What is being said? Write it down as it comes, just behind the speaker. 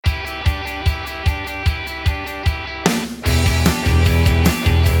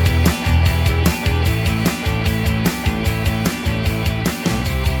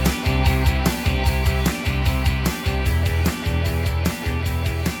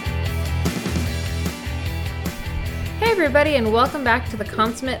everybody, and welcome back to the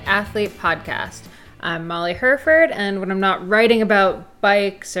Consummate Athlete Podcast. I'm Molly Herford, and when I'm not writing about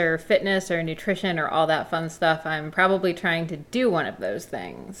bikes or fitness or nutrition or all that fun stuff, I'm probably trying to do one of those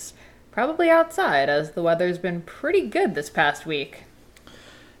things. Probably outside, as the weather's been pretty good this past week.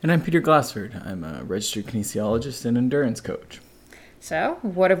 And I'm Peter Glassford. I'm a registered kinesiologist and endurance coach. So,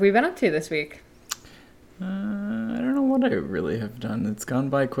 what have we been up to this week? I don't know what I really have done. It's gone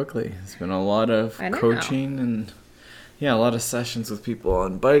by quickly. It's been a lot of coaching and a lot of sessions with people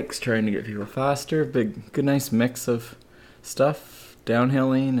on bikes, trying to get people faster. Good, nice mix of stuff,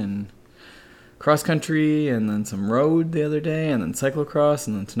 downhilling and cross country, and then some road the other day, and then cyclocross,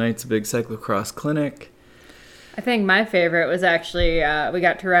 and then tonight's a big cyclocross clinic. I think my favorite was actually, we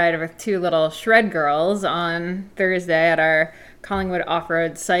got to ride with two little shred girls on Thursday at our Collingwood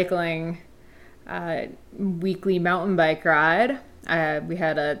off-road cycling weekly mountain bike ride. We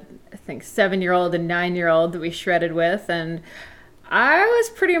had a, 7-year-old and 9-year-old that we shredded with, and I was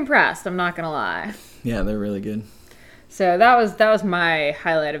pretty impressed, I'm not going to lie. Yeah, they're really good. So that was my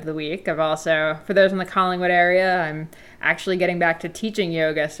highlight of the week. I've also, for those in the Collingwood area, I'm actually getting back to teaching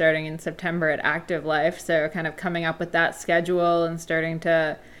yoga starting in September at Active Life, so kind of coming up with that schedule and starting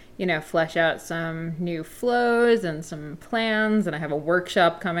to flesh out some new flows and some plans, and I have a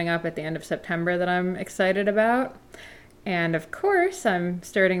workshop coming up at the end of September that I'm excited about. And of course, I'm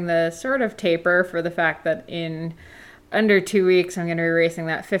starting the sort of taper for the fact that in under 2 weeks, I'm going to be racing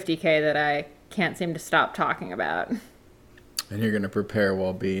that 50K that I can't seem to stop talking about. And you're going to prepare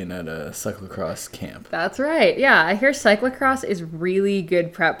while being at a cyclocross camp. That's right. Yeah, I hear cyclocross is really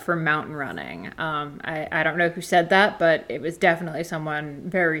good prep for mountain running. I don't know who said that, but it was definitely someone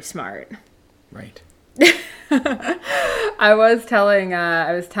very smart. Right. I was telling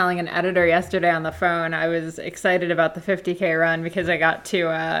an editor yesterday on the phone, I was excited about the 50K run because I got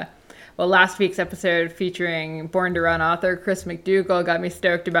to, last week's episode featuring Born to Run author Chris McDougall got me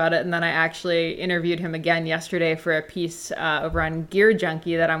stoked about it, and then I actually interviewed him again yesterday for a piece over on Gear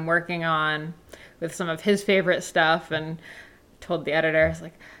Junkie that I'm working on with some of his favorite stuff, and told the editor, I was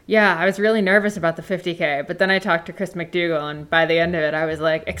like, yeah, I was really nervous about the 50K, but then I talked to Chris McDougall, and by the end of it, I was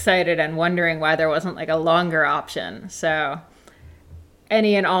like excited and wondering why there wasn't like a longer option. So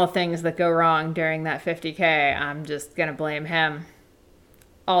any and all things that go wrong during that 50K, I'm just going to blame him.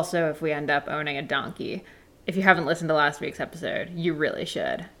 Also, if we end up owning a donkey. If you haven't listened to last week's episode, you really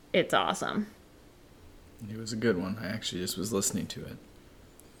should. It's awesome. It was a good one. I actually just was listening to it.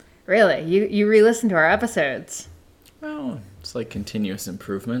 Really? You re-listened to our episodes? Well, it's like continuous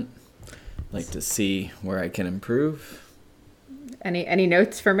improvement. Like to see where I can improve. Any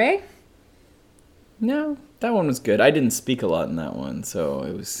notes for me? No, that one was good. I didn't speak a lot in that one, so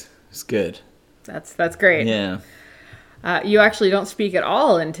it was good. That's great. Yeah. You actually don't speak at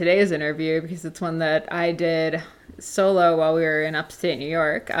all in today's interview because it's one that I did solo while we were in upstate New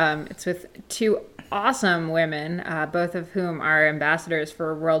York. It's with two awesome women, both of whom are ambassadors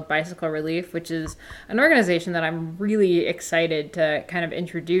for World Bicycle Relief, which is an organization that I'm really excited to kind of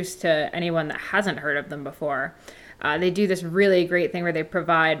introduce to anyone that hasn't heard of them before. They do this really great thing where they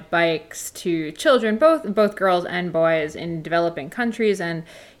provide bikes to children, both girls and boys, in developing countries, and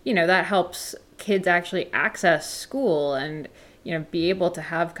that helps kids actually access school and be able to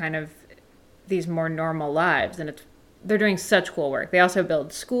have kind of these more normal lives, and they're doing such cool work. They also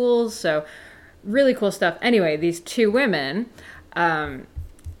build schools, so really cool stuff. Anyway, these two women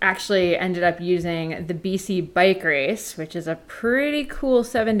actually ended up using the BC Bike Race, which is a pretty cool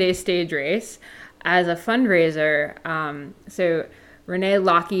 7-day stage race, as a fundraiser. So Renee,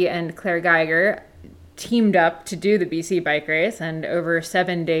 Lockey, and Claire Gieger teamed up to do the BC Bike Race, and over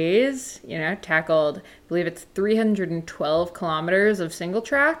 7 days, tackled, I believe it's 312 kilometers of single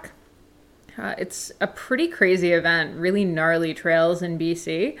track. It's a pretty crazy event, really gnarly trails in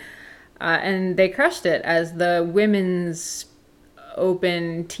BC, and they crushed it as the women's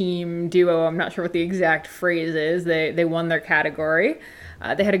open team duo. I'm not sure what the exact phrase is. They won their category.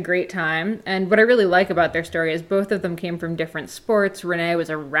 They had a great time, and what I really like about their story is both of them came from different sports. Renee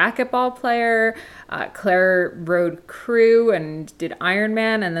was a racquetball player, Claire rode crew and did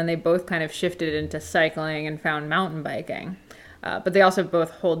Ironman, and then they both kind of shifted into cycling and found mountain biking. But they also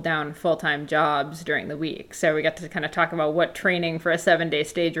both hold down full-time jobs during the week, so we got to kind of talk about what training for a 7-day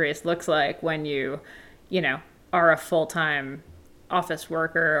stage race looks like when you are a full-time office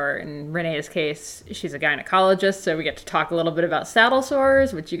worker, or in Renee's case, she's a gynecologist, so we get to talk a little bit about saddle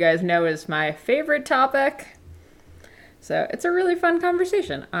sores, which you guys know is my favorite topic. So it's a really fun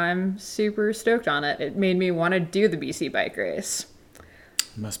conversation. I'm super stoked on it. It made me want to do the BC Bike Race.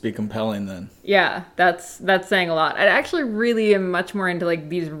 Must be compelling then. Yeah, that's saying a lot. I actually really am much more into like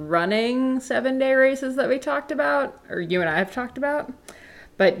these running 7-day races that we talked about, or you and I have talked about.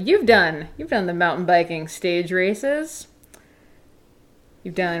 But you've done the mountain biking stage races.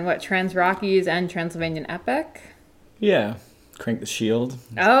 You've done what, Trans Rockies and Transylvanian Epic? Yeah, Crank the Shield.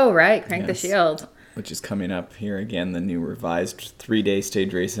 Oh, right, Crank the Shield. Which is coming up here again, the new revised 3-day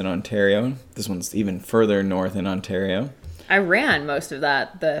stage race in Ontario. This one's even further north in Ontario. I ran most of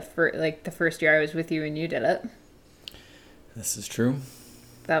that the first year I was with you and you did it. This is true.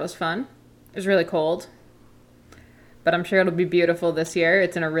 That was fun. It was really cold. But I'm sure it'll be beautiful this year.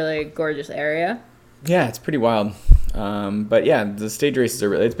 It's in a really gorgeous area. Yeah, it's pretty wild. But yeah, the stage races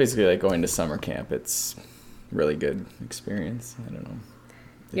are it's basically like going to summer camp. It's really good experience. I don't know.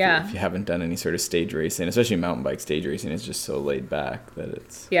 If you haven't done any sort of stage racing, especially mountain bike stage racing, it's just so laid back that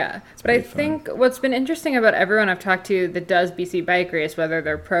it's but I think what's been interesting about everyone I've talked to that does BC bike race, whether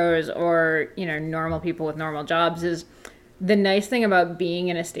they're pros or, you know, normal people with normal jobs, is the nice thing about being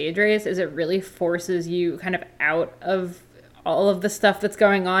in a stage race is it really forces you kind of out of all of the stuff that's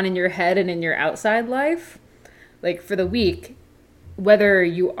going on in your head and in your outside life. Like for the week, whether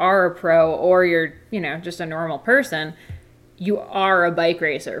you are a pro or you're, you know, just a normal person, you are a bike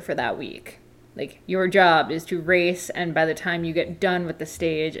racer for that week. Like your job is to race, and by the time you get done with the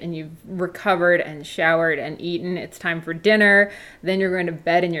stage and you've recovered and showered and eaten, it's time for dinner. Then you're going to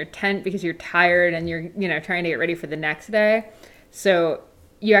bed in your tent because you're tired and you're, you know, trying to get ready for the next day. So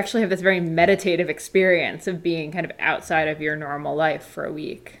you actually have this very meditative experience of being kind of outside of your normal life for a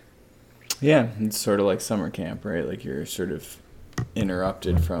week. Yeah, it's sort of like summer camp, right? Like you're sort of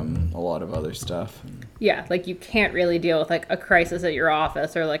interrupted from a lot of other stuff. Yeah, like you can't really deal with like a crisis at your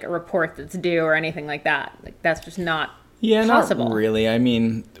office or like a report that's due or anything like that. Like that's just not possible. Not really. I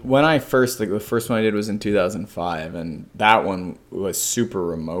mean, when I first, like the first one I did was in 2005, and that one was super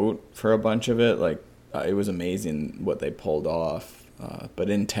remote for a bunch of it. Like it was amazing what they pulled off,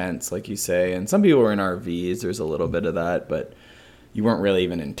 but intense, like you say. And some people were in RVs. There's a little bit of that, but you weren't really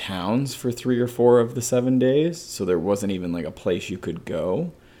even in towns for 3 or 4 of the 7 days, so there wasn't even like a place you could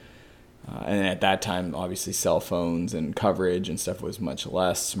go. And at that time, obviously, cell phones and coverage and stuff was much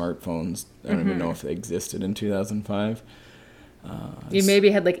less. Smartphones, I don't even know if they existed in 2005. You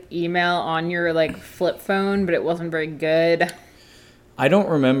maybe had like email on your like flip phone, but it wasn't very good. I don't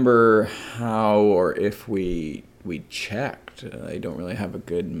remember how or if we checked. I don't really have a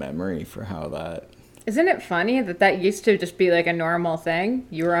good memory for how that... Isn't it funny that used to just be like a normal thing?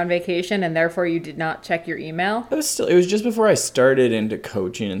 You were on vacation and therefore you did not check your email? It was just before I started into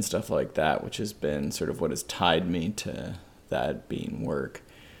coaching and stuff like that, which has been sort of what has tied me to that being work.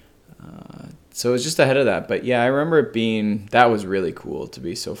 So it was just ahead of that. But yeah, I remember it being, that was really cool to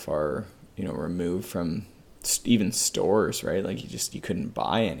be so far, you know, removed from even stores, right? Like you couldn't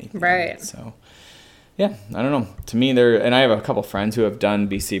buy anything. Right. So yeah, I don't know. To me, and I have a couple friends who have done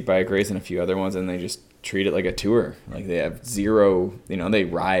BC bike race and a few other ones, and they just treat it like a tour. Like they have zero, you know, they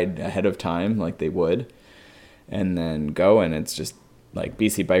ride ahead of time like they would, and then go, and it's just like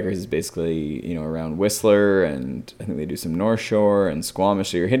BC bike race is basically, you know, around Whistler, and I think they do some North Shore and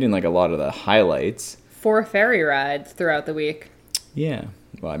Squamish, so you're hitting like a lot of the highlights. 4 ferry rides throughout the week. Yeah.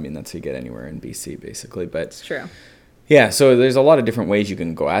 Well, I mean, that's how you get anywhere in BC, basically, but... It's true. Yeah, so there's a lot of different ways you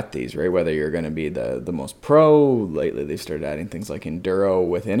can go at these, right? Whether you're going to be the most pro. Lately, they've started adding things like enduro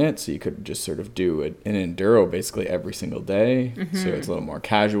within it, so you could just sort of do an enduro basically every single day. Mm-hmm. So it's a little more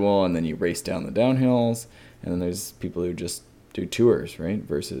casual, and then you race down the downhills, and then there's people who just do tours, right,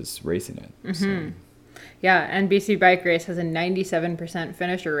 versus racing it. Mm-hmm. So. Yeah, and BC Bike Race has a 97%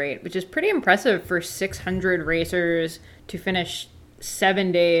 finisher rate, which is pretty impressive for 600 racers to finish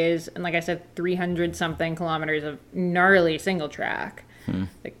 7 days, and like I said, 300 something kilometers of gnarly single track.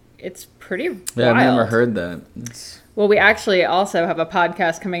 Like it's pretty wild. I've never heard that. Well, we actually also have a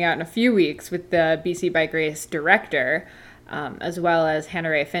podcast coming out in a few weeks with the BC Bike Race director, as well as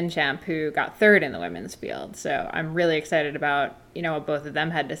Hannah Ray Finchamp, who got 3rd in the women's field. So I'm really excited about, you know, what both of them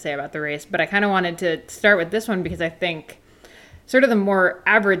had to say about the race. But I kind of wanted to start with this one because I think sort of the more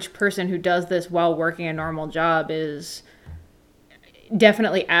average person who does this while working a normal job is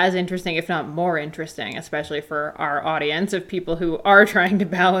definitely as interesting, if not more interesting, especially for our audience of people who are trying to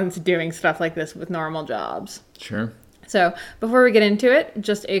balance doing stuff like this with normal jobs. Sure. So before we get into it,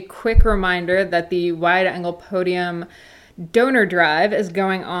 just a quick reminder that the Wide Angle Podium donor drive is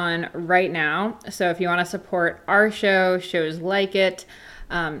going on right now. So if you want to support our show, shows like it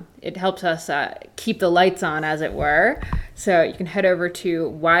helps us keep the lights on, as it were. So you can head over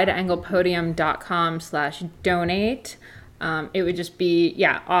to wideanglepodium.com/donate. It would just be,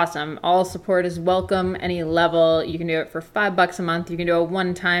 awesome. All support is welcome, any level. You can do it for $5 a month. You can do a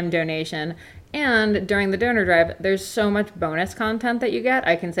one-time donation. And during the donor drive, there's so much bonus content that you get.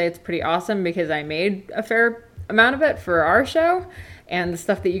 I can say it's pretty awesome because I made a fair amount of it for our show. And the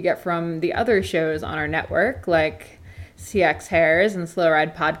stuff that you get from the other shows on our network, like CX Hairs and Slow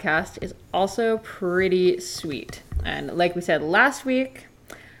Ride Podcast, is also pretty sweet. And like we said last week,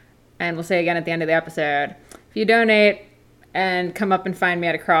 and we'll say again at the end of the episode, if you donate and come up and find me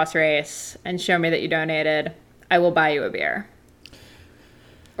at a cross race and show me that you donated, I will buy you a beer.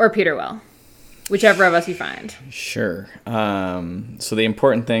 Or Peter will. Whichever of us you find. Sure. So the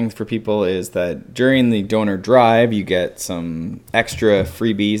important thing for people is that during the donor drive, you get some extra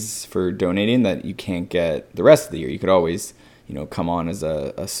freebies for donating that you can't get the rest of the year. You could always, come on as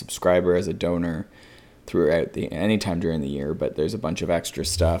a subscriber, as a donor throughout anytime during the year, but there's a bunch of extra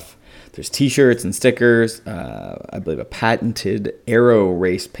stuff. There's t-shirts and stickers, I believe a patented aero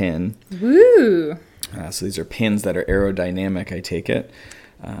race pin. Woo! So these are pins that are aerodynamic, I take it.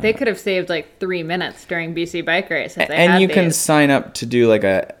 They could have saved 3 minutes during BC Bike Race if they had And you these. Can sign up to do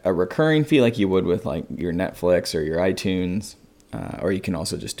a recurring fee like you would with your Netflix or your iTunes, or you can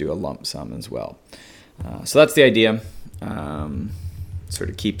also just do a lump sum as well. So that's the idea. Sort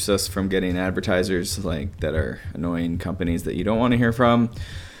of keeps us from getting advertisers that are annoying companies that you don't want to hear from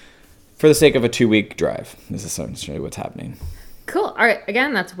for the sake of a 2-week drive. This is essentially what's happening. Cool. All right.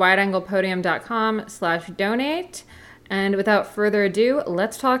 Again, that's wideanglepodium.com/donate. And without further ado,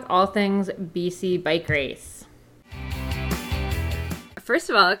 let's talk all things BC Bike Race. First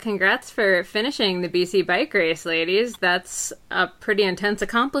of all, congrats for finishing the BC Bike Race, ladies. That's a pretty intense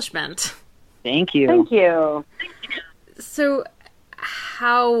accomplishment. Thank you. Thank you. So,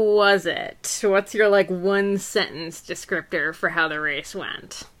 how was it? What's your one sentence descriptor for how the race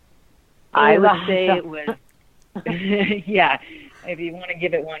went? I would say it was, yeah, if you want to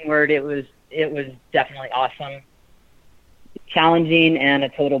give it one word, it was definitely awesome, challenging, and a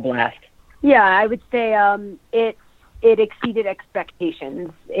total blast. Yeah, I would say it exceeded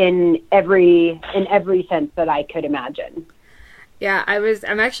expectations in every sense that I could imagine. Yeah,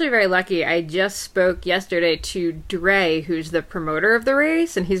 I'm actually very lucky. I just spoke yesterday to Dre, who's the promoter of the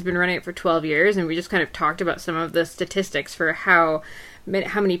race, and he's been running it for 12 years, and we just kind of talked about some of the statistics for how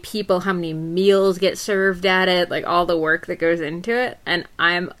many people, how many meals get served at it, all the work that goes into it. And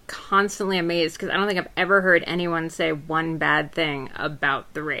I'm constantly amazed because I don't think I've ever heard anyone say one bad thing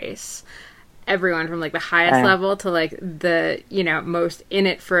about the race. Everyone from the highest level to the, most in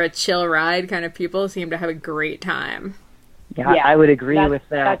it for a chill ride kind of people seem to have a great time. Yeah, I would agree with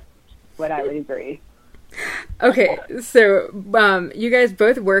that. That's what I would agree. Okay, so you guys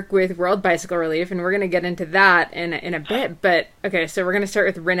both work with World Bicycle Relief, and we're going to get into that in a bit. But, okay, so we're going to start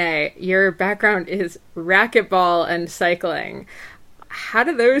with Renee. Your background is racquetball and cycling. How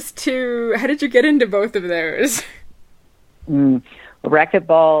did you get into both of those? Well,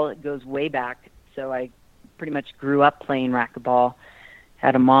 racquetball goes way back, so I pretty much grew up playing racquetball.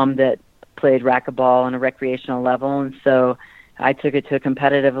 Had a mom that played racquetball on a recreational level, and so I took it to a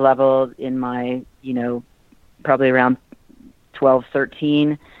competitive level in my, probably around 12,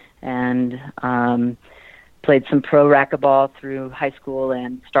 13, and played some pro racquetball through high school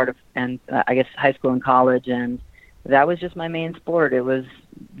and high school and college, and that was just my main sport. It was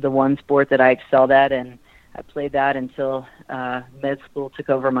the one sport that I excelled at, and I played that until med school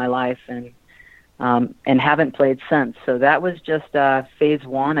took over my life, and haven't played since. So that was just phase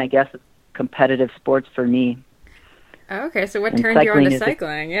one, I guess, of competitive sports for me. Oh, okay, so what turned you on to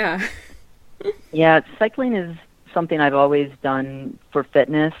cycling? Yeah, cycling is something I've always done for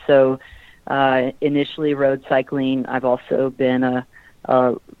fitness. So initially road cycling. I've also been a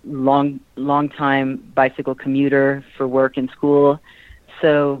long time bicycle commuter for work and school.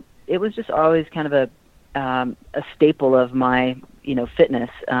 So it was just always kind of a staple of my fitness.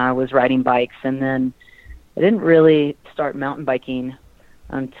 Was riding bikes, and then I didn't really start mountain biking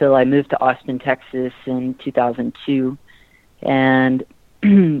until I moved to Austin, Texas in 2002, and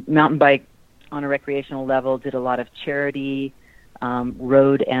mountain bike on a recreational level, did a lot of charity,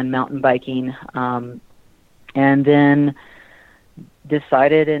 road and mountain biking, and then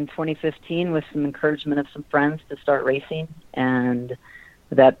decided in 2015 with some encouragement of some friends to start racing, and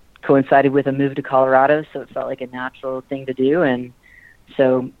that coincided with a move to Colorado, so it felt like a natural thing to do, and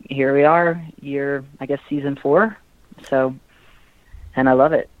so here we are, season 4, and I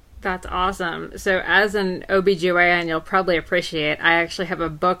love it. That's awesome. So as an OBGYN, you'll probably appreciate, I actually have a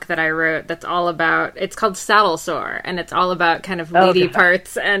book that I wrote that's all about, it's called Saddle Sore, and it's all about kind of lady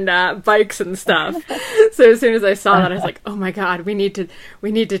parts and bikes and stuff. So as soon as I saw that, I was like, oh my God, we need to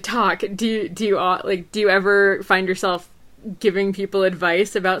talk. Do you ever find yourself giving people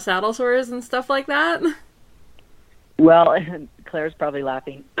advice about saddle sores and stuff like that? Well, Claire's probably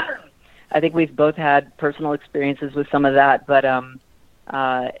laughing. I think we've both had personal experiences with some of that, but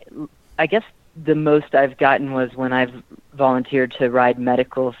I guess the most I've gotten was when I've volunteered to ride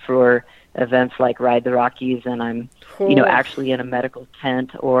medical for events like Ride the Rockies, and I'm, actually in a medical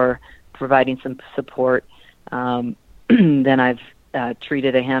tent or providing some support. Then I've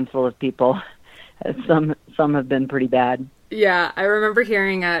treated a handful of people. Some have been pretty bad. Yeah, I remember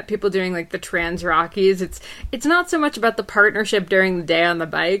hearing people doing like the Trans Rockies. It's not so much about the partnership during the day on the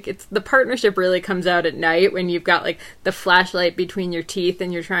bike. It's the partnership really comes out at night when you've got like the flashlight between your teeth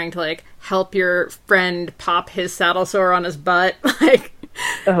and you're trying to like help your friend pop his saddle sore on his butt. Like,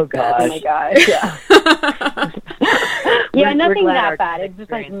 oh god, my gosh, yeah. Yeah, nothing that bad. It's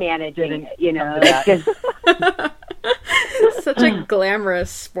just like managing, like just such a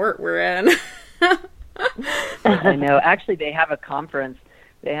glamorous sport we're in. I know. Actually, they have a conference.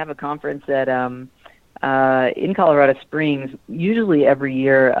 They have a conference at in Colorado Springs, usually every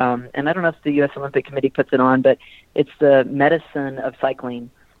year. And I don't know if the U.S. Olympic Committee puts it on, but it's the medicine of cycling.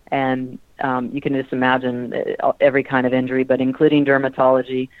 And you can just imagine every kind of injury, but including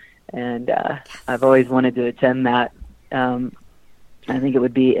dermatology. And I've always wanted to attend that. I think it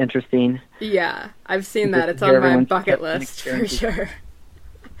would be interesting. Yeah, I've seen that. It's on my bucket list for sure.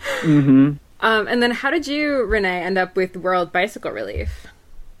 Mm-hmm. And then how did you, Renee, end up with World Bicycle Relief?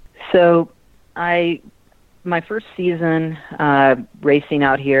 So my first season racing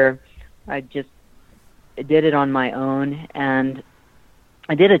out here, I just did it on my own, and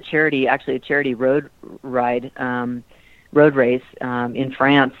I did a charity road race in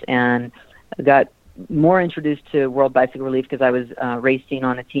France, and I got more introduced to World Bicycle Relief because I was racing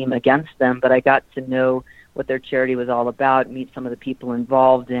on a team against them, but I got to know what their charity was all about, meet some of the people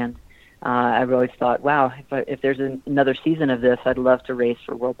involved, and I've always thought, wow, if there's another season of this, I'd love to race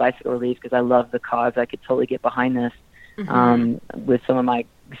for World Bicycle Relief because I love the cause. I could totally get behind this. With some of my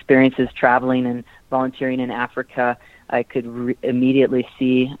experiences traveling and volunteering in Africa, I could immediately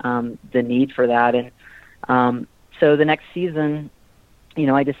see the need for that. And so the next season,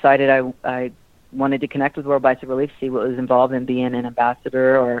 I decided I wanted to connect with World Bicycle Relief, see what was involved in being an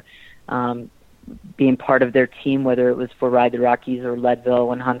ambassador or being part of their team, whether it was for Ride the Rockies or Leadville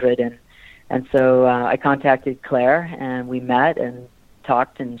 100. And so I contacted Claire, and we met and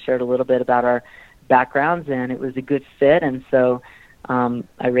talked and shared a little bit about our backgrounds, and it was a good fit. And so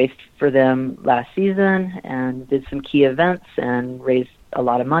I raced for them last season and did some key events and raised a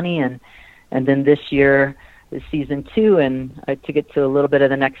lot of money. And then this year is season 2, and I took it to a little bit of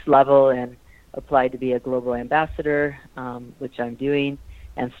the next level and applied to be a global ambassador, which I'm doing,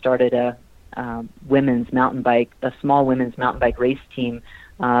 and started a small women's mountain bike race team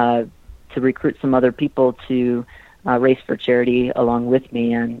to recruit some other people to race for charity along with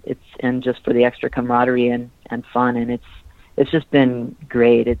me, and just for the extra camaraderie and fun, and it's just been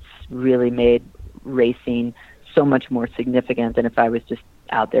great. It's really made racing so much more significant than if I was just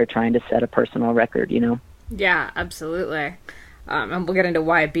out there trying to set a personal record, Yeah, absolutely. And we'll get into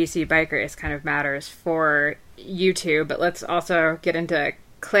why BC Bike Race kind of matters for you two, but let's also get into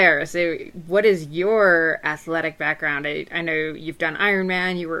Claire. So what is your athletic background? I know you've done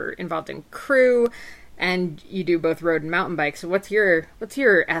Ironman, you were involved in crew, and you do both road and mountain bike. So what's your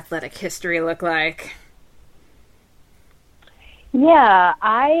athletic history look like? Yeah,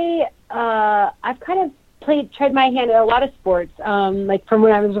 I've kind of tried my hand at a lot of sports. Like from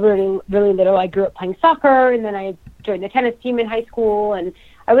when I was really, really little, I grew up playing soccer, and then I joined the tennis team in high school, and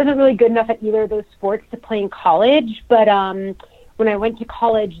I wasn't really good enough at either of those sports to play in college, but when I went to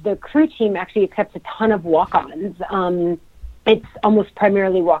college, the crew team actually accepts a ton of walk-ons. It's almost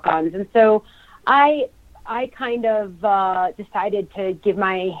primarily walk-ons. And so I kind of decided to give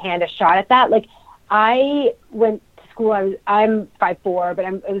my hand a shot at that. Like, I went to school, I'm 5'4", but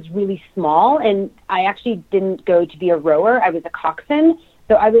I was really small, and I actually didn't go to be a rower. I was a coxswain.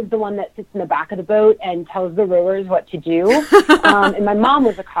 So I was the one that sits in the back of the boat and tells the rowers what to do. And my mom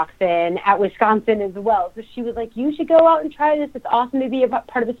was a coxswain at Wisconsin as well. So she was like, you should go out and try this. It's awesome to be a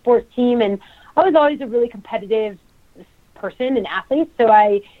part of a sports team. And I was always a really competitive person and athlete. So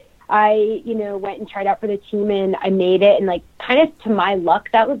I went and tried out for the team, and I made it. And like, kind of to my luck,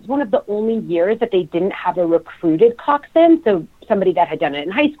 that was one of the only years that they didn't have a recruited coxswain. So somebody that had done it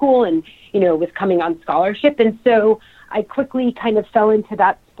in high school and, was coming on scholarship. And so I quickly kind of fell into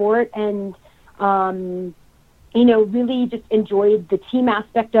that sport and, really just enjoyed the team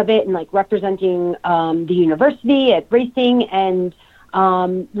aspect of it and like representing the university at racing, and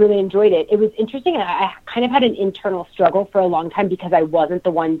really enjoyed it. It was interesting. I kind of had an internal struggle for a long time because I wasn't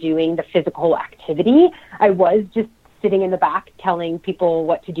the one doing the physical activity. I was just sitting in the back telling people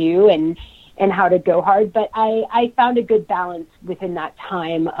what to do and how to go hard. But I found a good balance within that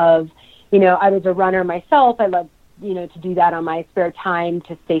time of, I was a runner myself. I love, to do that on my spare time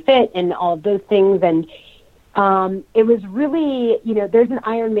to stay fit and all of those things. And it was really, there's an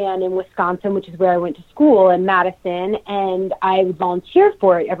Ironman in Wisconsin, which is where I went to school in Madison, and I would volunteer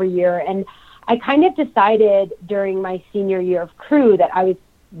for it every year. And I kind of decided during my senior year of crew that I was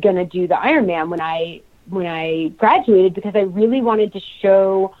going to do the Ironman when I graduated, because I really wanted to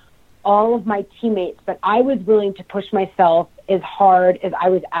show all of my teammates that I was willing to push myself as hard as I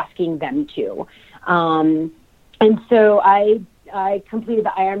was asking them to. And so I completed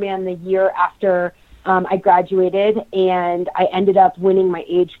the Ironman the year after I graduated, and I ended up winning my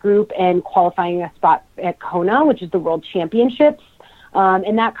age group and qualifying a spot at Kona, which is the World Championships.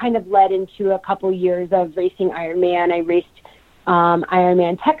 And that kind of led into a couple years of racing Ironman. I raced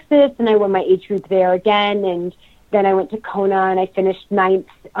Ironman Texas, and I won my age group there again. And then I went to Kona, and I finished 9th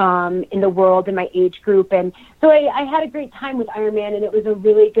in the world in my age group. And so I had a great time with Ironman, and it was a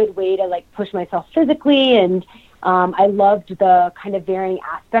really good way to push myself physically. And I loved the kind of varying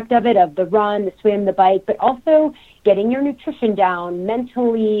aspect of it, of the run, the swim, the bike, but also getting your nutrition down,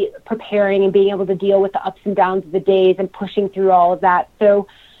 mentally preparing and being able to deal with the ups and downs of the days and pushing through all of that. So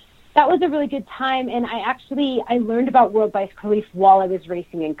that was a really good time. And I learned about World Bicycle Relief while I was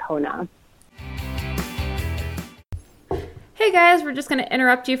racing in Kona. Hey guys, we're just going to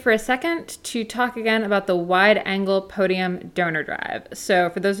interrupt you for a second to talk again about the Wide Angle Podium Donor Drive. So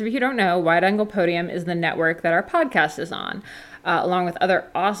for those of you who don't know, Wide Angle Podium is the network that our podcast is on, along with other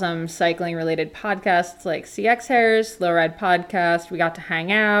awesome cycling-related podcasts like CX Hairs, Slow Ride Podcast, We Got to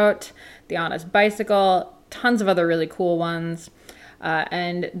Hang Out, The Honest Bicycle, tons of other really cool ones.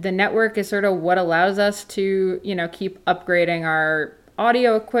 And the network is sort of what allows us to, keep upgrading our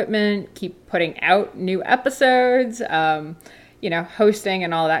audio equipment, keep putting out new episodes. Hosting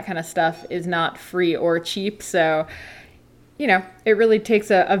and all that kind of stuff is not free or cheap. So, it really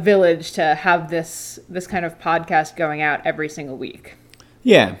takes a village to have this kind of podcast going out every single week.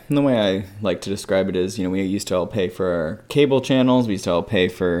 Yeah, and the way I like to describe it is, we used to all pay for our cable channels. We used to all pay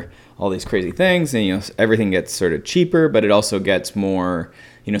for all these crazy things, and, everything gets sort of cheaper, but it also gets more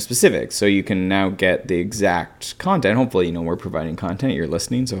specific. So you can now get the exact content. Hopefully, we're providing content. You're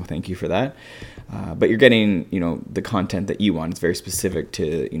listening, so thank you for that. But you're getting, the content that you want. It's very specific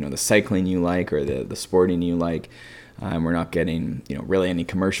to, the cycling you like or the sporting you like. And we're not getting, really any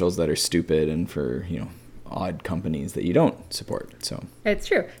commercials that are stupid and for, odd companies that you don't support. So it's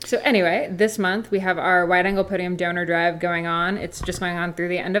true. So anyway, this month we have our Wide Angle Podium Donor Drive going on. It's just going on through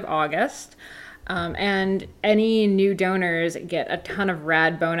the end of August. And any new donors get a ton of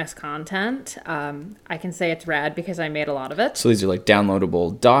rad bonus content. I can say it's rad because I made a lot of it. So these are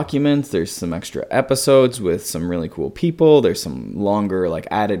downloadable documents. There's some extra episodes with some really cool people. There's some longer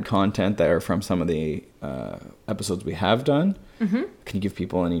added content that are from some of the episodes we have done. Mm-hmm. Can you give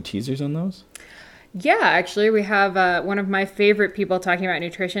people any teasers on those? Yeah, actually, we have one of my favorite people talking about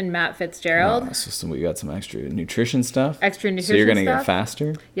nutrition, Matt Fitzgerald. So we got some extra nutrition stuff. So you're going to get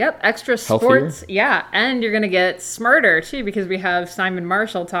faster? Yep, extra healthier? Sports. Yeah, and you're going to get smarter, too, because we have Simon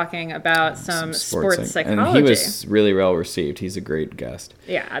Marshall talking about some sports psychology. And he was really well received. He's a great guest.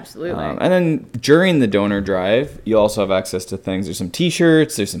 Yeah, absolutely. And then during the donor drive, you also have access to things. There's some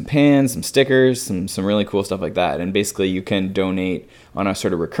T-shirts, there's some pins, some stickers, some really cool stuff like that. And basically, you can donate on a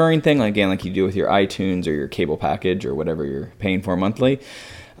sort of recurring thing, like you do with your iTunes or your cable package or whatever you're paying for monthly.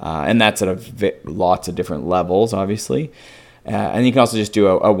 And that's at lots of different levels, obviously. And you can also just do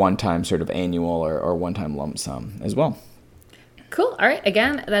a one-time sort of annual or one-time lump sum as well. Cool. All right.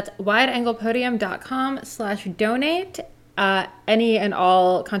 Again, that's wideanglepodium.com/donate. Any and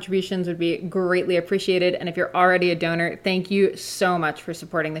all contributions would be greatly appreciated. And if you're already a donor, thank you so much for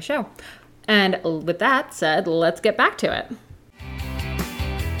supporting the show. And with that said, let's get back to it.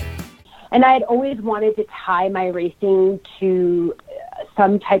 And I had always wanted to tie my racing to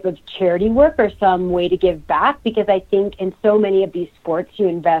some type of charity work or some way to give back, because I think in so many of these sports, you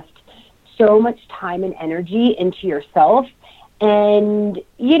invest so much time and energy into yourself. And,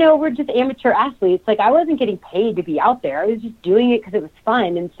 we're just amateur athletes. I wasn't getting paid to be out there. I was just doing it because it was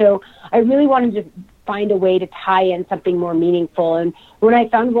fun. And so I really wanted to find a way to tie in something more meaningful. And when I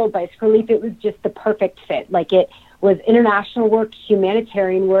found World Bicycle Relief, it was just the perfect fit. It was international work,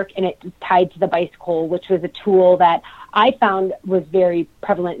 humanitarian work, and it tied to the bicycle, which was a tool that I found was very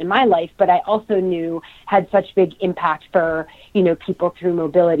prevalent in my life, but I also knew had such big impact for, people through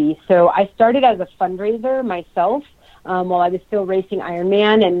mobility. So I started as a fundraiser myself while I was still racing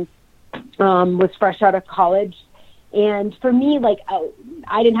Ironman and was fresh out of college. And for me,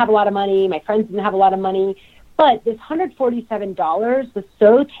 I didn't have a lot of money. My friends didn't have a lot of money. But this $147 was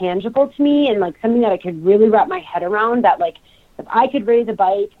so tangible to me and like something that I could really wrap my head around, that like if I could raise a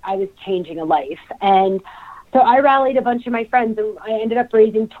bike, I was changing a life. And so I rallied a bunch of my friends, and I ended up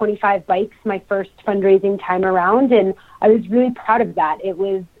raising 25 bikes my first fundraising time around, and I was really proud of that. It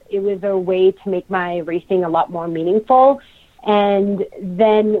was a way to make my racing a lot more meaningful. And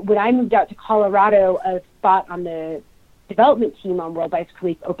then when I moved out to Colorado, a spot on the development team on World Bicycle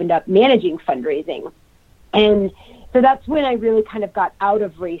Week opened up managing fundraising. And so that's when I really kind of got out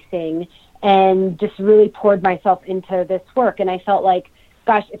of racing and just really poured myself into this work. And I felt like,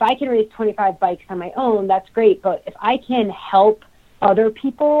 gosh, if I can raise 25 bikes on my own, that's great. But if I can help other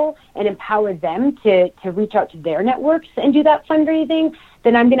people and empower them to reach out to their networks and do that fundraising,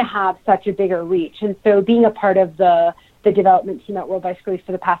 then I'm going to have such a bigger reach. And so being a part of the development team at World Bicycle Week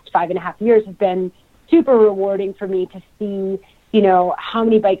for the past 5.5 years has been super rewarding for me to see, you know, how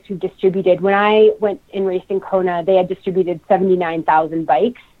many bikes we've distributed. When I went and raced in Kona, they had distributed 79,000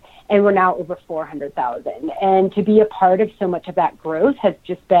 bikes, and we're now over 400,000. And to be a part of so much of that growth has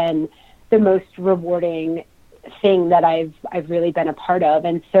just been the most rewarding thing that I've really been a part of.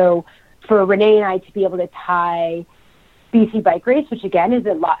 And so for Renee and I to be able to tie BC Bike Race, which again is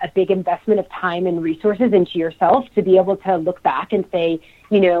a big investment of time and resources into yourself, to be able to look back and say,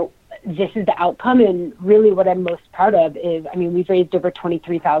 you know, this is the outcome. And really what I'm most proud of is, I mean, we've raised over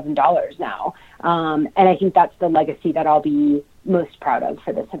 $23,000 now. And I think that's the legacy that I'll be most proud of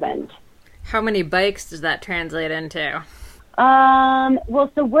for this event. How many bikes does that translate into?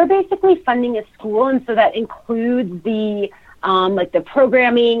 Well, so we're basically funding a school, and so that includes the like the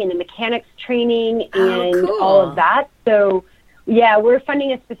programming and the mechanics training and cool. all of that. So yeah, we're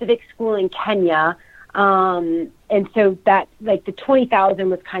funding a specific school in Kenya. And so that, like, the 20,000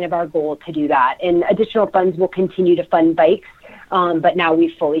 was kind of our goal to do that. And additional funds will continue to fund bikes. But now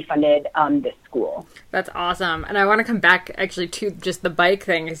we've fully funded this school. That's awesome. And I want to come back actually to just the bike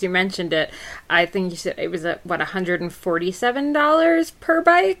thing, as you mentioned it. I think you said it was $147 per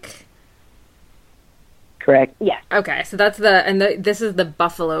bike? Correct. Yes. Okay. So that's this is the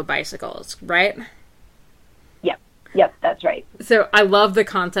Buffalo bicycles, right? Yep, that's right. So I love the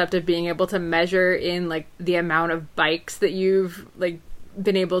concept of being able to measure in like the amount of bikes that you've like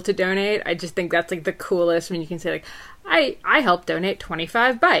been able to donate. I just think that's like the coolest when you can say like, I helped donate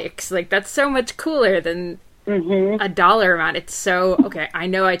 25 bikes. Like that's so much cooler than a dollar amount. It's so, okay, I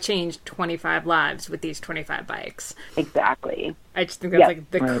know I changed 25 lives with these 25 bikes. Exactly. I just think that's like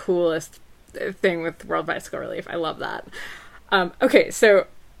the coolest thing with World Bicycle Relief. I love that. Okay, so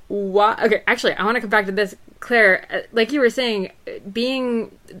actually, I want to come back to this. Claire, like you were saying,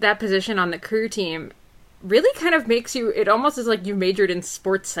 being that position on the crew team really kind of makes you, it almost is like you majored in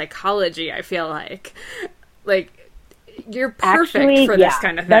sports psychology, I feel like. Like, you're perfect for this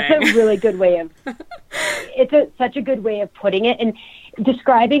kind of thing. That's a really good way of, such a good way of putting it. And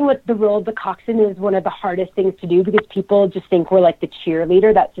describing what the role of the coxswain is one of the hardest things to do, because people just think we're like the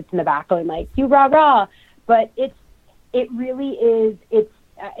cheerleader that sits in the back going like, you rah rah. But it really is, it's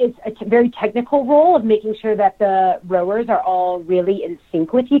a very technical role of making sure that the rowers are all really in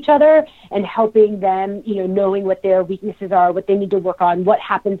sync with each other and helping them, you know, knowing what their weaknesses are, what they need to work on, what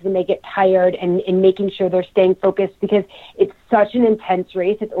happens when they get tired, and making sure they're staying focused, because it's such an intense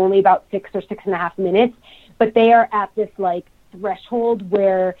race. It's only about 6 or 6.5 minutes, but they are at this like threshold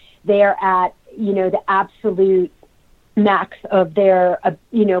where they are at, you know, the absolute max of their,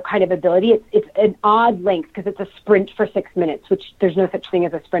 you know, kind of ability. It's an odd length because it's a sprint for 6 minutes, which there's no such thing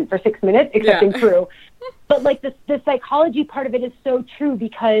as a sprint for 6 minutes except in crew. But like the psychology part of it is so true,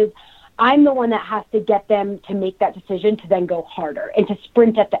 because I'm the one that has to get them to make that decision to then go harder and to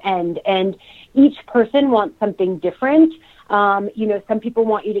sprint at the end. And each person wants something different. You know, some people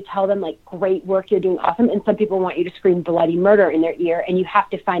want you to tell them like, great work, you're doing awesome. And some people want you to scream bloody murder in their ear. And you have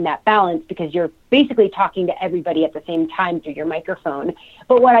to find that balance, because you're basically talking to everybody at the same time through your microphone.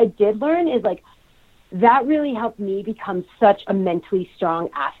 But what I did learn is like, that really helped me become such a mentally strong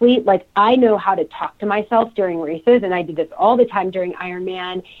athlete. Like, I know how to talk to myself during races, and I did this all the time during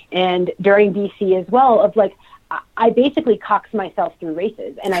Ironman and during BC as well, of like, I basically cox myself through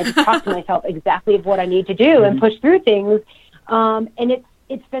races, and I just talk to myself exactly of what I need to do and push through things. And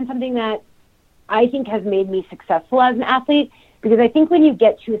it's been something that I think has made me successful as an athlete, because I think when you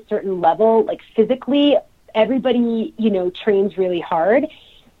get to a certain level, like physically, everybody, you know, trains really hard.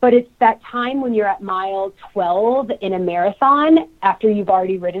 But it's that time when you're at mile 12 in a marathon, after you've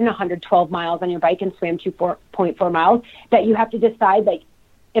already ridden 112 miles on your bike and swam 2.4 miles, that you have to decide, like,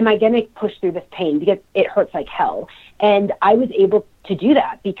 am I going to push through this pain? Because it hurts like hell. And I was able to do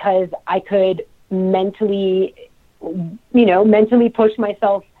that because I could mentally push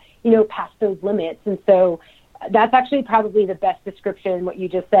myself, you know, past those limits. And so that's actually probably the best description, what you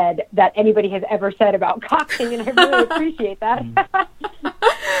just said, that anybody has ever said about coxing, and I really appreciate that.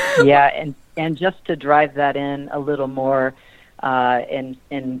 Yeah, and just to drive that in a little more, and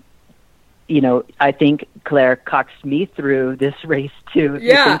I think Claire coxed me through this race too, if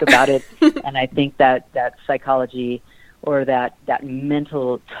you think about it. And I think that psychology, or that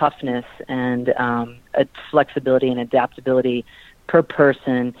mental toughness and flexibility and adaptability per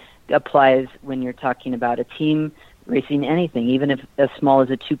person applies when you're talking about a team racing anything, even if as small as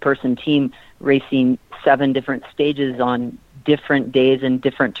a 2-person team racing 7 different stages on different days and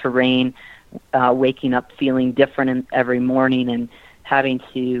different terrain, waking up feeling different every morning, and having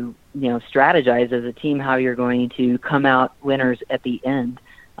to strategize as a team how you're going to come out winners at the end.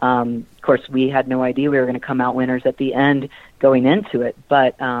 Of course, we had no idea we were going to come out winners at the end going into it,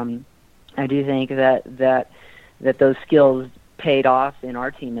 but I do think that those skills paid off in our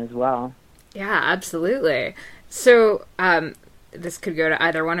team as well. Yeah, absolutely. So this could go to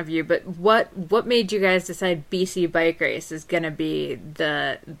either one of you, but what made you guys decide BC Bike Race is going to be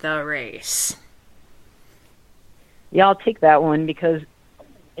the race? Yeah, I'll take that one because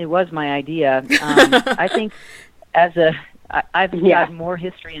it was my idea. I think I've got more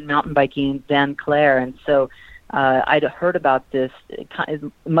history in mountain biking than Claire, and so I'd heard about this,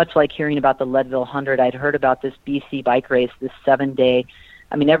 much like hearing about the Leadville 100. I'd heard about this BC Bike Race, this 7-day.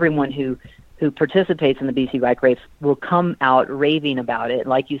 I mean, everyone who participates in the BC Bike Race will come out raving about it.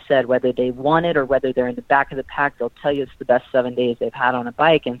 Like you said, whether they won it or whether they're in the back of the pack, they'll tell you it's the best 7 days they've had on a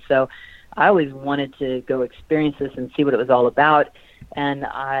bike. And so I always wanted to go experience this and see what it was all about. And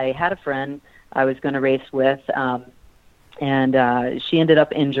I had a friend I was going to race with, and she ended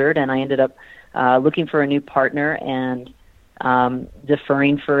up injured, and I ended up looking for a new partner and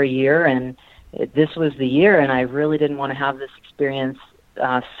deferring for a year. And this was the year, and I really didn't want to have this experience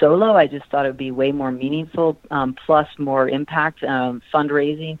solo. I just thought it would be way more meaningful, plus more impact,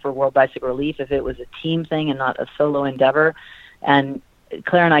 fundraising for World Bicycle Relief if it was a team thing and not a solo endeavor. And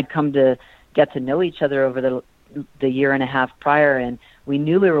Claire and I'd come to get to know each other over the year and a half prior, and we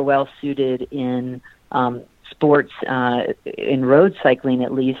knew we were well suited in sports, in road cycling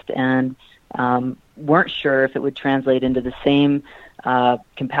at least, and weren't sure if it would translate into the same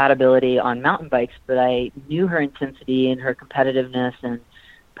compatibility on mountain bikes, but I knew her intensity and her competitiveness and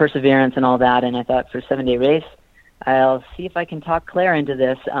perseverance and all that, and I thought for a 7-day race, I'll see if I can talk Claire into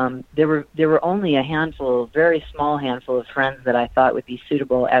this. There were only a handful, very small handful of friends that I thought would be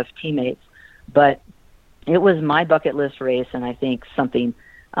suitable as teammates, but it was my bucket list race, and I think something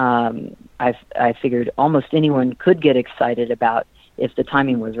I figured almost anyone could get excited about if the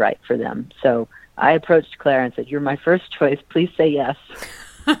timing was right for them. So I approached Claire and said, "You're my first choice. Please say yes."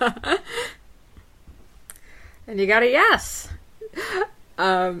 And you got a yes.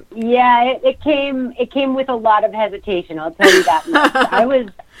 Yeah, it came with a lot of hesitation. I'll tell you that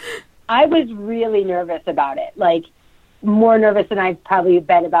much. I was really nervous about it, like more nervous than I've probably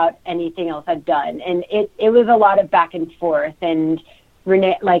been about anything else I've done. And it was a lot of back and forth. And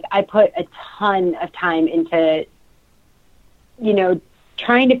Renee, like I put a ton of time into,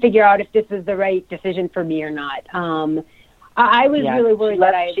 trying to figure out if this was the right decision for me or not. I was really worried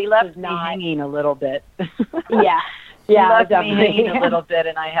she left me hanging a little bit. Yeah. She left me hanging a little bit,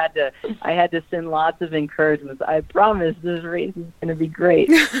 and I had to send lots of encouragements. I promise this race is going to be great.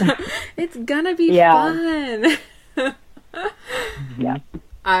 It's going to be fun. Yeah.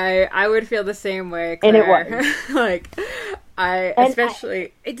 I would feel the same way, Claire. And it was.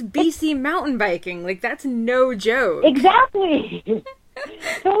 It's BC mountain biking. Like, that's no joke. Exactly.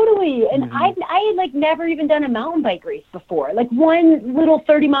 Totally. And I had never even done a mountain bike race before. Like one little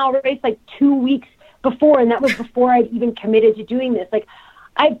 30-mile race, 2 weeks before, and that was before I'd even committed to doing this. Like,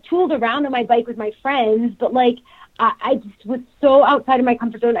 I've tooled around on my bike with my friends, but I just was so outside of my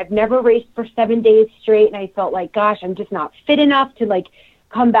comfort zone. I've never raced for 7 days straight, and I felt like, gosh, I'm just not fit enough to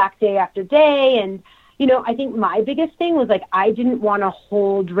come back day after day. And I think my biggest thing was I didn't want to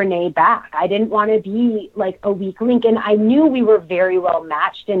hold Renee back. I didn't want to be a weak link, and I knew we were very well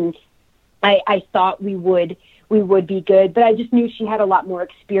matched, and I thought we would be good, but I just knew she had a lot more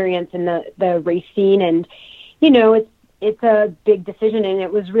experience in the race scene, and it's a big decision, and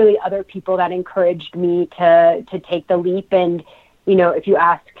it was really other people that encouraged me to take the leap. And if you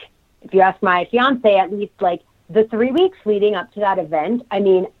ask my fiance, at least the 3 weeks leading up to that event, I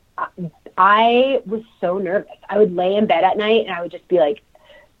mean, I was so nervous. I would lay in bed at night and I would just be like,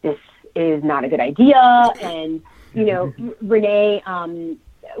 this is not a good idea. And Renee,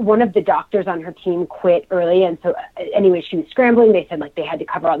 one of the doctors on her team quit early, and so anyway, she was scrambling. They said they had to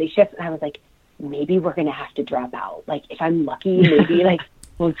cover all these shifts, and I was like, maybe we're gonna have to drop out. If I'm lucky, maybe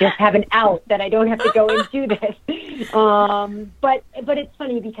we'll just have an out that I don't have to go and do this. But it's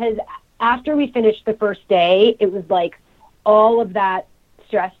funny because after we finished the first day, it was like all of that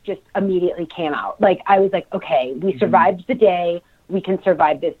stress just immediately came out. Like I was like, okay, we survived the day. We can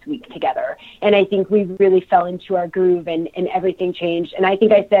survive this week together. And I think we really fell into our groove and everything changed. And I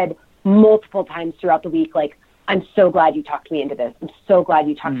think I said multiple times throughout the week, like, I'm so glad you talked me into this. I'm so glad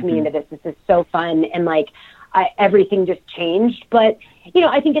you talked me into this. This is so fun. And like, everything just changed. But,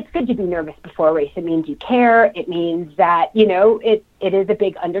 I think it's good to be nervous before a race. It means you care. It means that, it is a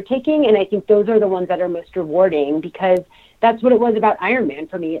big undertaking. And I think those are the ones that are most rewarding because that's what it was about Ironman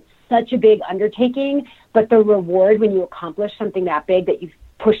for me. It's such a big undertaking, but the reward when you accomplish something that big that you've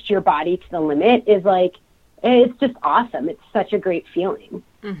pushed your body to the limit is like, it's just awesome. It's such a great feeling.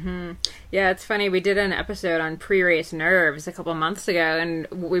 Mm-hmm. Yeah, it's funny. We did an episode on pre-race nerves a couple months ago, and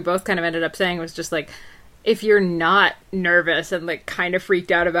what we both kind of ended up saying was just like, if you're not nervous and like kind of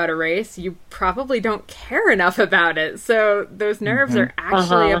freaked out about a race, you probably don't care enough about it. So those nerves are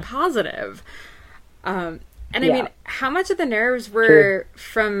actually a positive. And I mean, how much of the nerves were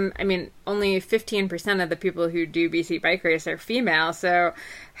from, only 15% of the people who do BC Bike Race are female. So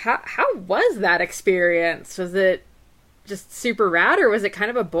how was that experience? Was it just super rad or was it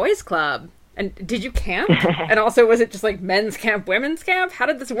kind of a boys club? And did you camp? And also, was it just like men's camp, women's camp? How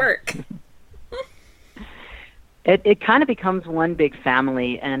did this work? It kind of becomes one big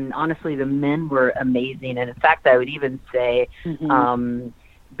family. And honestly, the men were amazing. And in fact, I would even say,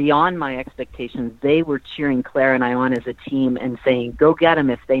 beyond my expectations, they were cheering Claire and I on as a team and saying, go get them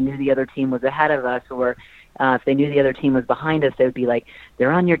if they knew the other team was ahead of us, or if they knew the other team was behind us, they would be like,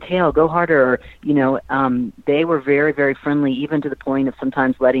 they're on your tail, go harder. Or, they were very, very friendly, even to the point of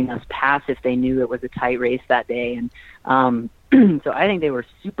sometimes letting us pass if they knew it was a tight race that day. And so I think they were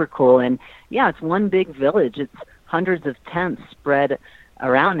super cool. And yeah, it's one big village. It's hundreds of tents spread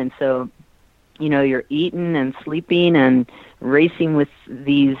around. And so, you're eating and sleeping and racing with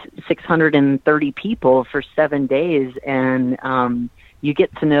these 630 people for 7 days. And you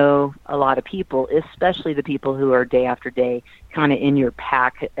get to know a lot of people, especially the people who are day after day kind of in your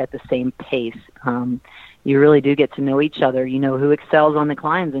pack at the same pace. You really do get to know each other. You know who excels on the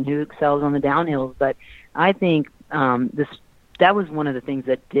climbs and who excels on the downhills. But I think that was one of the things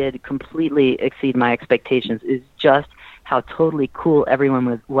that did completely exceed my expectations, is just how totally cool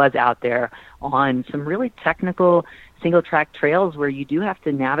everyone was out there on some really technical single track trails where you do have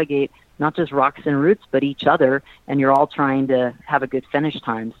to navigate not just rocks and roots, but each other, and you're all trying to have a good finish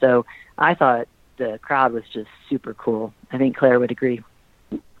time. So I thought the crowd was just super cool. I think Claire would agree.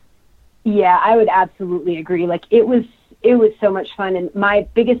 Yeah, I would absolutely agree. Like it was so much fun. And my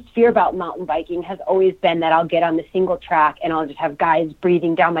biggest fear about mountain biking has always been that I'll get on the single track and I'll just have guys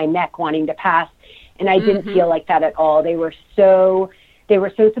breathing down my neck wanting to pass. And I didn't feel like that at all. They were so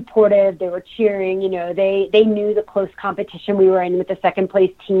supportive. They were cheering. They knew the close competition we were in with the second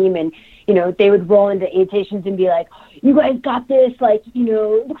place team. And, they would roll into aid stations and be like, you guys got this. Like,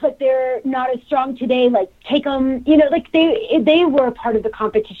 it looks like they're not as strong today. Like, take them, like they were a part of the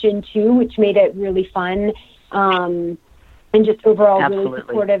competition too, which made it really fun. And just overall really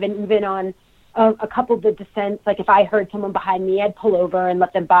supportive. And even on a couple of the descents, like if I heard someone behind me, I'd pull over and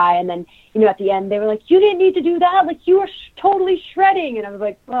let them by. And then, at the end, they were like, you didn't need to do that. Like you were totally shredding. And I was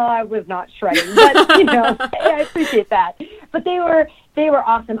like, well, I was not shredding, but I appreciate that. But they were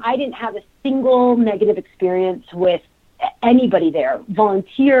awesome. I didn't have a single negative experience with anybody there,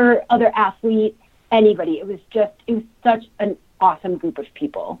 volunteer, other athlete, anybody. It was such an awesome group of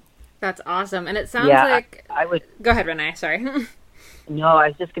people. That's awesome. And it sounds like, I would go ahead, Renee. Sorry. No, I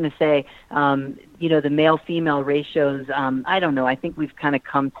was just going to say, the male-female ratios, I don't know. I think we've kind of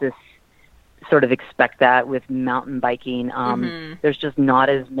come to sort of expect that with mountain biking. There's just not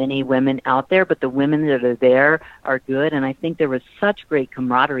as many women out there, but the women that are there are good. And I think there was such great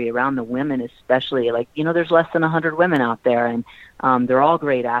camaraderie around the women, especially. Like, there's less than 100 women out there, and they're all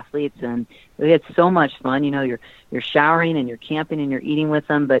great athletes. And we had so much fun. You're showering and you're camping and you're eating with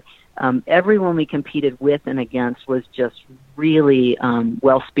them, but everyone we competed with and against was just really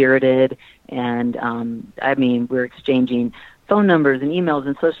well-spirited. And, we're exchanging phone numbers and emails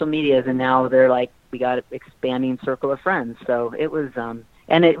and social medias, and now they're like, we got an expanding circle of friends. So it was,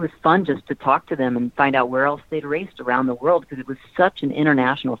 and it was fun just to talk to them and find out where else they'd raced around the world, because it was such an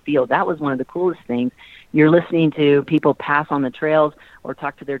international field. That was one of the coolest things. You're listening to people pass on the trails or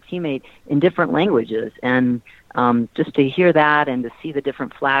talk to their teammate in different languages. And just to hear that and to see the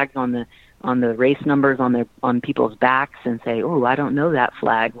different flags on the race numbers on people's backs and say, oh, I don't know that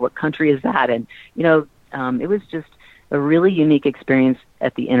flag. What country is that? And, it was just a really unique experience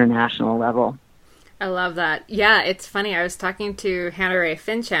at the international level. I love that. Yeah, it's funny. I was talking to Hannah Ray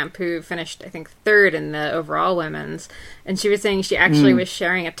Finchamp, who finished, I think, third in the overall women's, and she was saying she actually was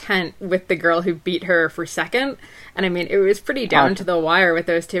sharing a tent with the girl who beat her for second. And I mean, it was pretty down to the wire with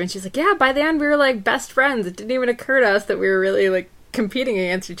those two. And she's like, yeah, by the end we were like best friends. It didn't even occur to us that we were really like competing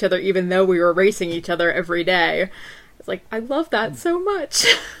against each other, even though we were racing each other every day. It's like, I love that so much.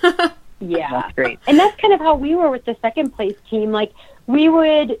 Yeah, that's great. And that's kind of how we were with the second place team. Like, we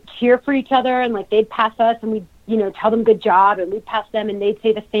would cheer for each other, and like they'd pass us, and we'd tell them good job, and we'd pass them, and they'd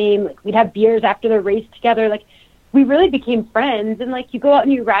say the same. Like, we'd have beers after the race together. Like, we really became friends. And like, you go out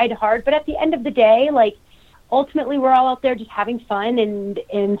and you ride hard, but at the end of the day, like, ultimately we're all out there just having fun,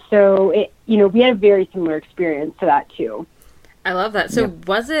 and so it, we had a very similar experience to that too. I love that. So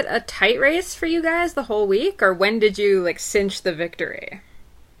was it a tight race for you guys the whole week, or when did you like cinch the victory?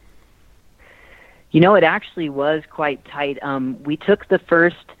 It actually was quite tight. We took the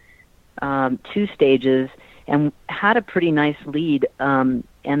first 2 stages and had a pretty nice lead. And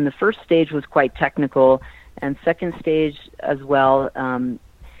the first stage was quite technical, and second stage as well. And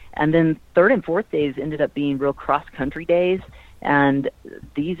then third and fourth days ended up being real cross-country days. And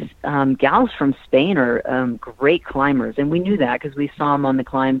these gals from Spain are great climbers. And we knew that because we saw them on the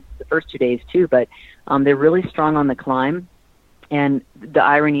climb the first 2 days too. But they're really strong on the climb. And the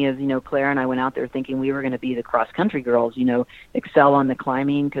irony is, Claire and I went out there thinking we were going to be the cross-country girls, excel on the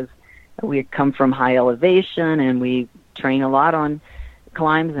climbing because we had come from high elevation and we train a lot on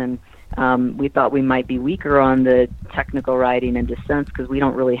climbs. And we thought we might be weaker on the technical riding and descents because we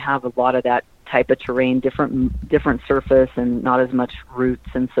don't really have a lot of that type of terrain, different surface and not as much roots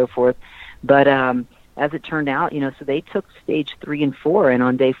and so forth. But as it turned out, so they took stage 3 and 4, and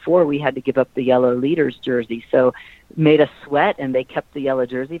on day 4 we had to give up the yellow leaders jersey. So made us sweat, and they kept the yellow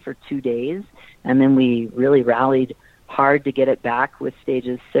jersey for 2 days, and then we really rallied hard to get it back with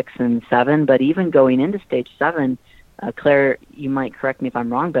stages 6 and 7. But even going into stage 7, Claire, you might correct me if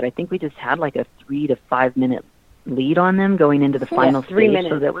I'm wrong, but I think we just had like a 3 to 5 minute lead on them going into the final 3 stage.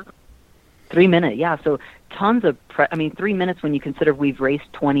 minutes. So that was 3 minutes, yeah. So tons of 3 minutes when you consider we've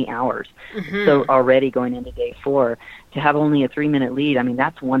raced 20 hours. Mm-hmm. So already going into day 4, to have only a 3 minute lead,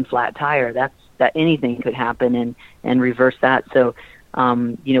 that's one flat tire. That anything could happen and reverse that. So,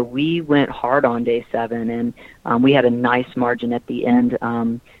 we went hard on day 7, and we had a nice margin at the end.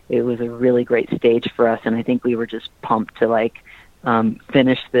 It was a really great stage for us, and I think we were just pumped to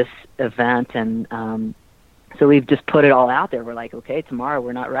finish this event. And so we've just put it all out there. We're like, okay, tomorrow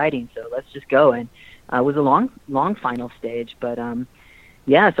we're not riding, so let's just go. And it was a long final stage, but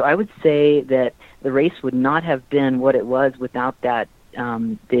so I would say that the race would not have been what it was without that.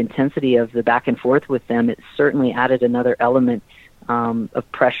 The intensity of the back and forth with them. It certainly added another element of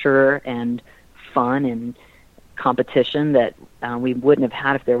pressure and fun and competition that we wouldn't have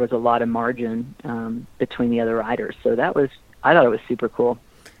had if there was a lot of margin between the other riders. So I thought it was super cool.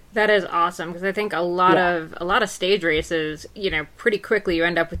 That is awesome, because I think a lot of stage races, pretty quickly you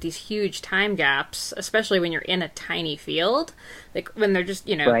end up with these huge time gaps, especially when you're in a tiny field. Like when they're just,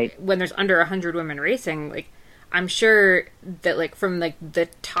 when there's under 100 women racing, like I'm sure that from the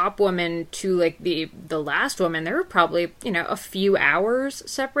top woman to the last woman, there were probably, a few hours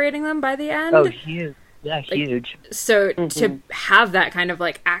separating them by the end. Oh, huge. Yeah, huge. So to have that kind of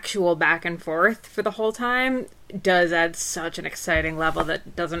actual back and forth for the whole time does add such an exciting level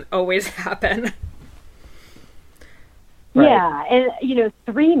that doesn't always happen. Right. Yeah, and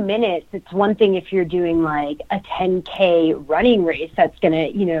 3 minutes, it's one thing if you're doing a 10K running race that's going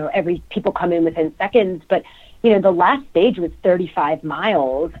to, people come in within seconds, but the last stage was 35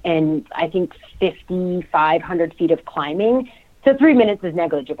 miles and I think 5,500 feet of climbing. So 3 minutes is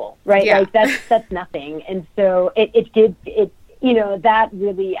negligible, right? Yeah. That's nothing. And so it that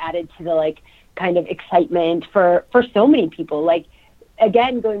really added to the kind of excitement for so many people.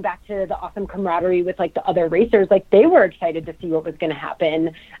 Again, going back to the awesome camaraderie with the other racers, they were excited to see what was going to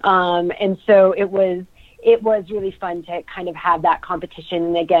happen. And so it was really fun to kind of have that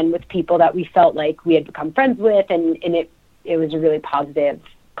competition again with people that we felt like we had become friends with, and it was a really positive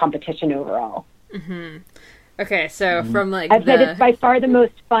competition overall. Mm-hmm. Okay, so from I've said it's by far the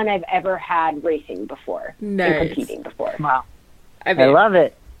most fun I've ever had racing before. Nice. And competing before. Wow. I mean, I love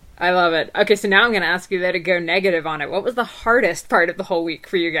it. I love it. Okay, so now I'm going to ask you though to go negative on it. What was the hardest part of the whole week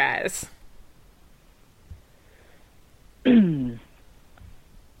for you guys?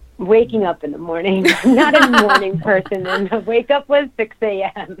 Waking up in the morning. I'm not a morning person, and the wake up was 6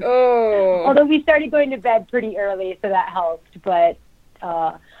 a.m. Oh. Although we started going to bed pretty early, so that helped. But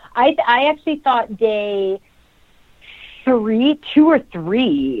I actually thought day 2 or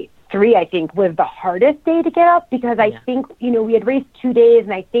 3 3, I think, was the hardest day to get up because I think, we had raced 2 days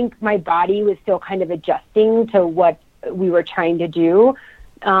and I think my body was still kind of adjusting to what we were trying to do.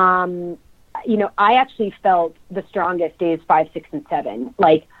 I actually felt the strongest days 5, 6, and 7.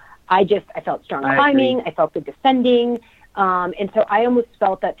 Like, I felt strong climbing. I felt good descending. And so I almost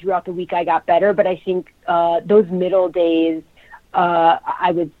felt that throughout the week I got better. But I think those middle days,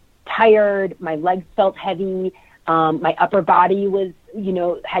 I was tired. My legs felt heavy. My upper body was,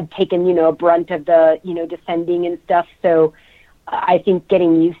 had taken, a brunt of the, descending and stuff. So I think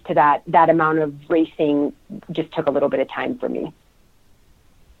getting used to that amount of racing just took a little bit of time for me.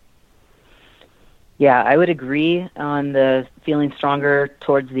 Yeah, I would agree on the feeling stronger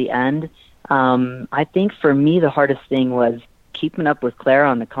towards the end. I think for me, the hardest thing was keeping up with Claire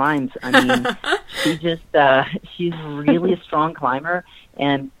on the climbs. I mean, she's really a strong climber.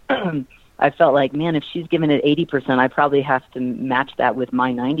 And I felt like, man, if she's giving it 80%, I probably have to match that with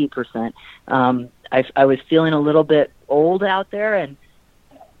my 90%. I was feeling a little bit old out there, and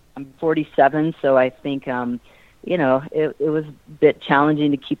I'm 47, so I think, it was a bit challenging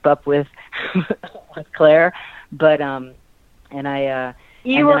to keep up with with Claire, but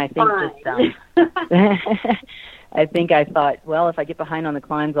I think I thought, well, if I get behind on the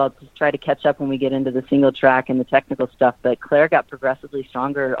climbs, I'll just try to catch up when we get into the single track and the technical stuff. But Claire got progressively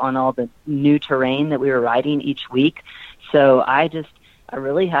stronger on all the new terrain that we were riding each week. So I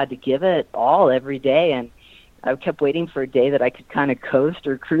really had to give it all every day. And I kept waiting for a day that I could kind of coast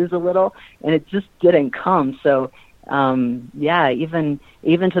or cruise a little, and it just didn't come. So, even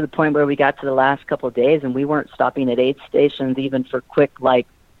to the point where we got to the last couple of days and we weren't stopping at aid stations even for quick,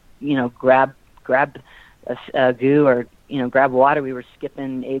 grab a goo or, grab water. We were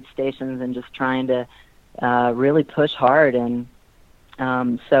skipping aid stations and just trying to really push hard. And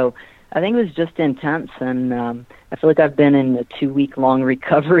so I think it was just intense. And I feel like I've been in a 2-week-long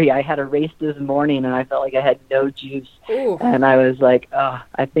recovery. I had a race this morning and I felt like I had no juice. Ooh. And I was like,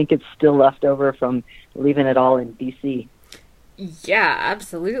 I think it's still left over from leaving it all in BC. Yeah,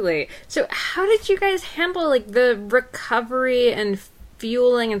 absolutely. So how did you guys handle the recovery and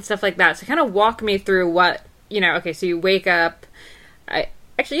fueling and stuff like that? So kind of walk me through what, okay, so you wake up.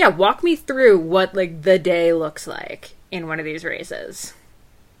 Walk me through what the day looks like in one of these races.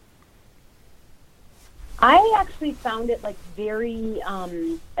 I actually found it very,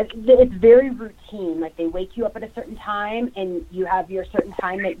 it's very routine. They wake you up at a certain time and you have your certain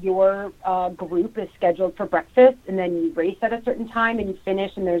time that your group is scheduled for breakfast, and then you race at a certain time and you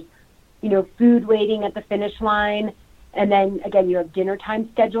finish, and there's, food waiting at the finish line. And then again, you have dinner time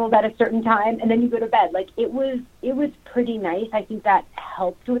scheduled at a certain time, and then you go to bed. It was pretty nice. I think that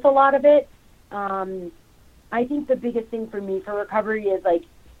helped with a lot of it. I think the biggest thing for me for recovery is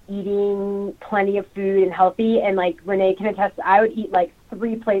eating plenty of food and healthy. And Renee can attest, I would eat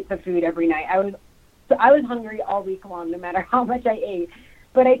 3 plates of food every night. I was hungry all week long, no matter how much I ate.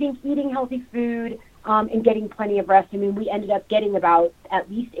 But I think eating healthy food and getting plenty of rest. I mean, we ended up getting about at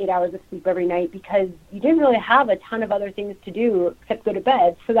least 8 hours of sleep every night because you didn't really have a ton of other things to do except go to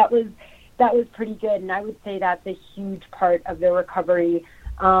bed. So that was pretty good. And I would say that's a huge part of the recovery.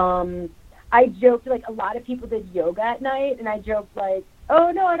 I joked, a lot of people did yoga at night, and I joked oh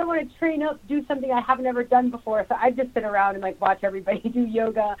no, I don't want to train up, do something I haven't ever done before. So I just sit around and watch everybody do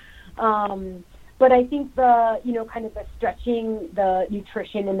yoga. But I think the, kind of the stretching, the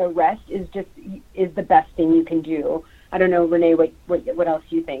nutrition, and the rest is the best thing you can do. I don't know, Renee, what else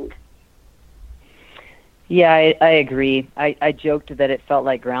you think? Yeah, I agree. I joked that it felt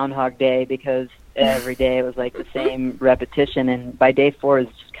like Groundhog Day because every day it was the same repetition. And by day 4,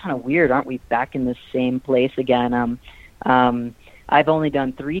 it's just kind of weird. Aren't we back in the same place again? I've only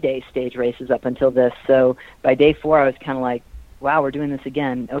done 3-day stage races up until this. So by day 4, I was kind of wow, we're doing this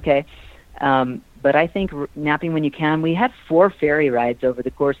again. Okay. But I think napping when you can. We had 4 ferry rides over the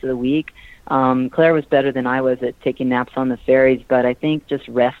course of the week. Claire was better than I was at taking naps on the ferries, but I think just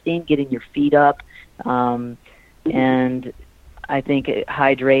resting, getting your feet up, and I think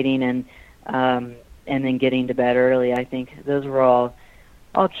hydrating and then getting to bed early. I think those were all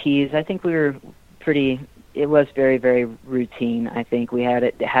keys. I think we were it was very, very routine. I think we had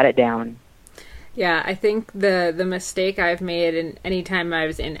it down. Yeah, I think the mistake I've made in any time I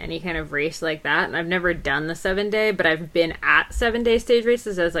was in any kind of race like that, and I've never done the 7-day, but I've been at 7-day stage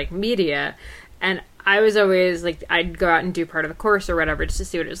races as media, and I was always I'd go out and do part of the course or whatever just to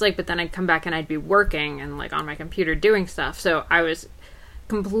see what it was like, but then I'd come back and I'd be working and on my computer doing stuff, so I was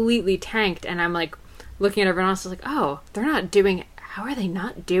completely tanked, and I'm looking at everyone else, oh, they're not doing. How are they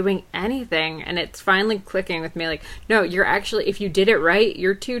not doing anything? And it's finally clicking with me no, you're actually, if you did it right,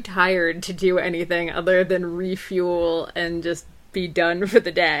 you're too tired to do anything other than refuel and just be done for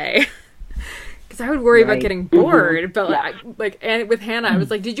the day. Because I would worry about getting bored. But and with Hannah, I was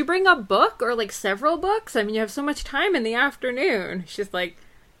like, did you bring a book or like several books? I mean, you have so much time in the afternoon. She's like,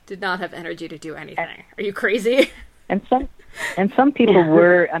 did not have energy to do anything. Are you crazy? And some people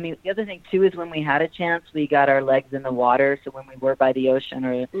were, I mean, the other thing too is when we had a chance, we got our legs in the water. So when we were by the ocean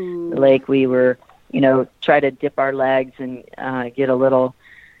or the lake, we were, try to dip our legs and get a little,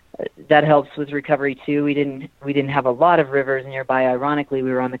 that helps with recovery too. We didn't have a lot of rivers nearby. Ironically,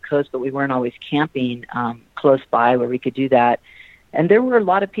 we were on the coast, but we weren't always camping close by where we could do that. And there were a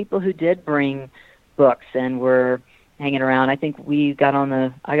lot of people who did bring books and were hanging around. I think I got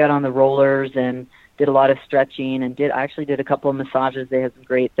on the rollers and did a lot of stretching and I actually did a couple of massages. They had some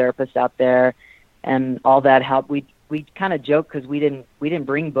great therapists out there, and all that helped. We kind of joked because we didn't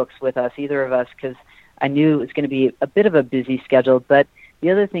bring books with us, either of us, because I knew it was going to be a bit of a busy schedule. But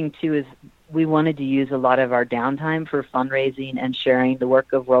the other thing too is we wanted to use a lot of our downtime for fundraising and sharing the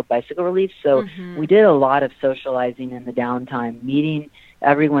work of World Bicycle Relief. So we did a lot of socializing in the downtime, meeting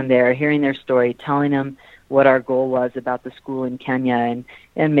everyone there, hearing their story, telling them what our goal was about the school in Kenya,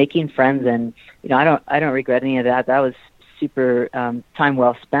 and making friends. And I don't regret any of that. That was super time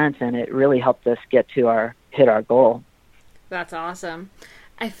well spent, and it really helped us hit our goal. That's awesome.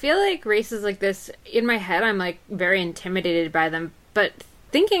 I feel like races like this, in my head, I'm like very intimidated by them, but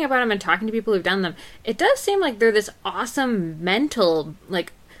thinking about them and talking to people who've done them, it does seem like they're this awesome mental,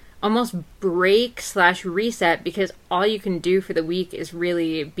 like almost break/reset, because all you can do for the week is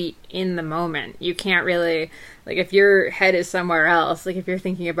really be in the moment. You can't really, like, if your head is somewhere else, like if you're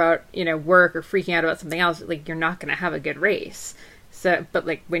thinking about, work or freaking out about something else, like you're not going to have a good race. So, but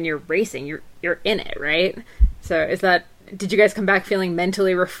like when you're racing, you're in it, right? So did you guys come back feeling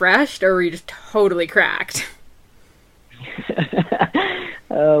mentally refreshed, or were you just totally cracked?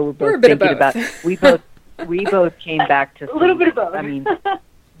 We're a bit of both. We both came back to a little bit of both. I mean,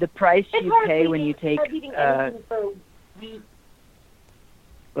 the price you pay when you take.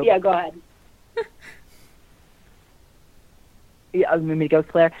 Yeah, go ahead. Yeah, let me go,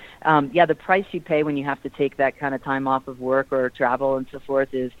 Claire. The price you pay when you have to take that kind of time off of work or travel and so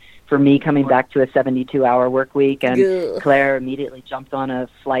forth is, for me, coming back to a 72-hour work week. And Claire immediately jumped on a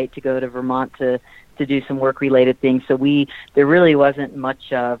flight to go to Vermont to do some work-related things. So there really wasn't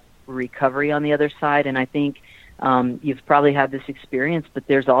much recovery on the other side. And I think you've probably had this experience, but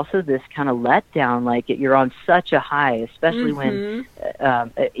there's also this kind of letdown, like you're on such a high, especially when,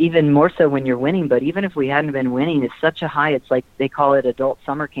 even more so when you're winning, but even if we hadn't been winning, it's such a high, it's like they call it adult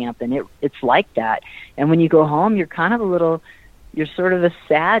summer camp, and it's like that. And when you go home, you're kind of you're sort of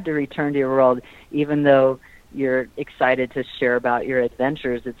sad to return to your world, even though you're excited to share about your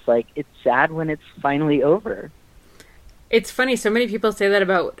adventures. It's like, it's sad when it's finally over. It's funny, so many people say that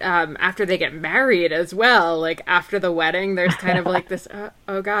about after they get married as well. Like after the wedding, there's kind of like this,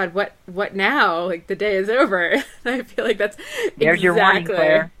 oh God, what now? Like the day is over. I feel like that's There's your warning,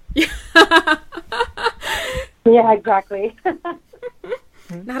 Claire. Yeah, exactly.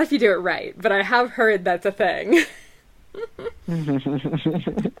 Not if you do it right, but I have heard that's a thing.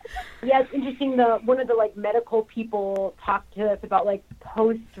 Yeah, it's interesting. One of the medical people talked to us about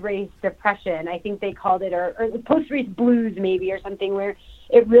post-race depression. I think they called it, or post-race blues maybe, or something, where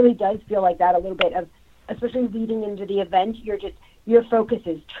it really does feel like that a little bit of, especially leading into the event. Your focus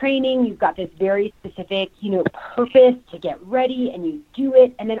is training. You've got this very specific, purpose to get ready, and you do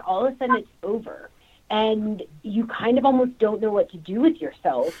it, and then all of a sudden it's over, and you kind of almost don't know what to do with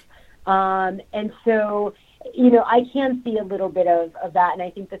yourself. And so, I can see a little bit of that. And I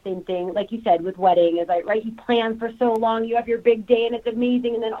think the same thing, like you said, with wedding is right? You plan for so long, you have your big day and it's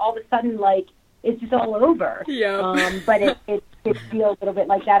amazing. And then all of a sudden, it's just all over. Yeah. But it feels a little bit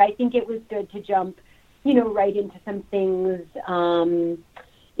like that. I think it was good to jump, right into some things, and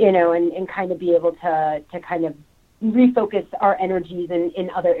kind of be able to kind of refocus our energies in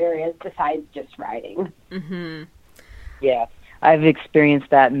other areas besides just riding. Mm-hmm. Yeah. I've experienced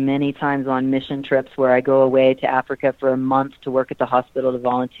that many times on mission trips where I go away to Africa for a month to work at the hospital to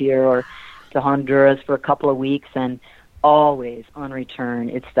volunteer, or to Honduras for a couple of weeks, and always on return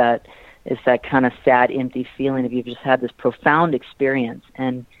it's that kind of sad, empty feeling of you've just had this profound experience,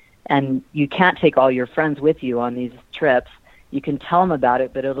 and you can't take all your friends with you on these trips. You can tell them about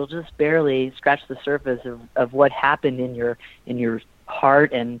it, but it'll just barely scratch the surface of what happened in your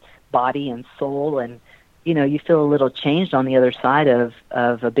heart and body and soul, and you feel a little changed on the other side of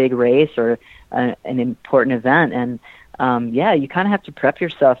a big race or an important event. And, you kind of have to prep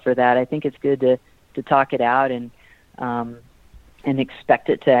yourself for that. I think it's good to talk it out and expect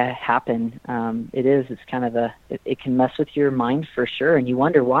it to happen. It's kind of it can mess with your mind for sure. And you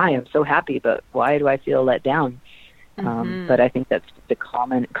wonder why I'm so happy, but why do I feel let down? But I think that's the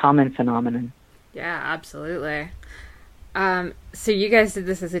common phenomenon. Yeah, absolutely. So you guys did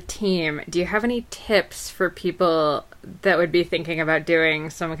this as a team. Do you have any tips for people that would be thinking about doing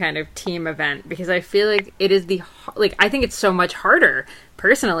some kind of team event? Because I feel like it is I think it's so much harder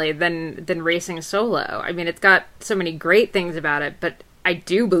personally than racing solo. I mean, it's got so many great things about it, but I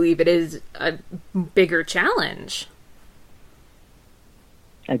do believe it is a bigger challenge.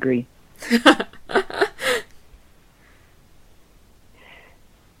 Agree.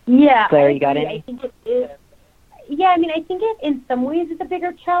 Yeah. Claire, you got it? I think it is. Yeah, I mean, I think it in some ways is a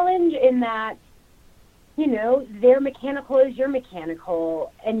bigger challenge in that, their mechanical is your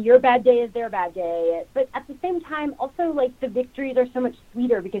mechanical and your bad day is their bad day. But at the same time, also, like, the victories are so much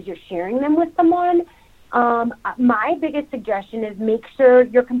sweeter because you're sharing them with someone. My biggest suggestion is make sure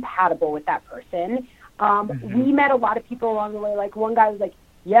you're compatible with that person. We met a lot of people along the way. Like, one guy was like,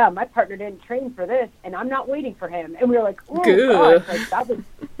 yeah, my partner didn't train for this, and I'm not waiting for him. And we were like, oh, gosh, like, that was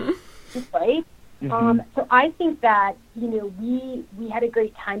right. So I think that, we had a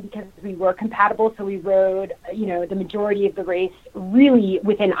great time because we were compatible. So we rode, the majority of the race really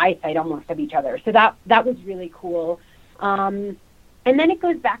within eyesight almost of each other. So that was really cool. And then it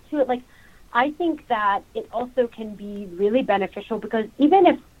goes back to it. Like, I think that it also can be really beneficial because even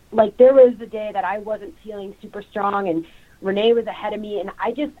if, like, there was a day that I wasn't feeling super strong and Renee was ahead of me, and I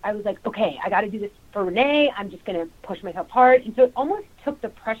was like, okay, I got to do this for Renee. I'm just going to push myself hard. And so it almost took the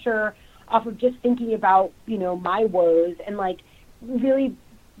pressure off of just thinking about, my woes and, like, really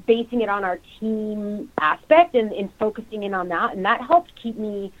basing it on our team aspect and focusing in on that. And that helped keep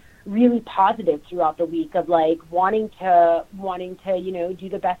me really positive throughout the week of, like, wanting to, do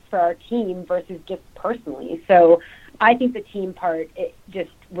the best for our team versus just personally. So I think the team part, it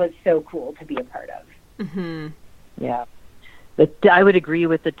just was so cool to be a part of. Mm-hmm. Yeah. But I would agree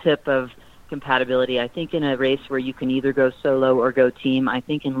with the tip of compatibility. I think in a race where you can either go solo or go team, I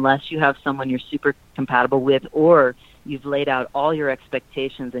think unless you have someone you're super compatible with or you've laid out all your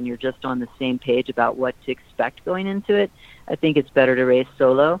expectations and you're just on the same page about what to expect going into it, I think it's better to race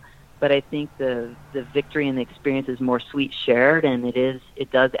solo. But I think the victory and the experience is more sweet shared, and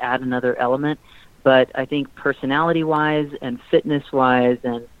it does add another element. But I think personality-wise and fitness-wise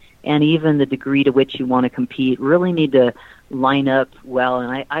and even the degree to which you want to compete really need to line up well.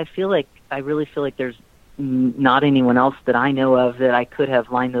 And I really feel like there's not anyone else that I know of that I could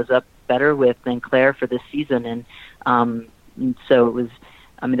have lined those up better with than Claire for this season. And so it was,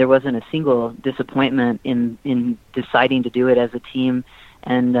 there wasn't a single disappointment in deciding to do it as a team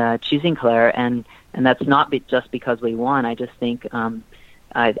and choosing Claire. And that's not just because we won. I just think,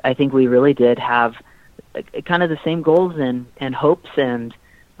 I think we really did have kind of the same goals and hopes and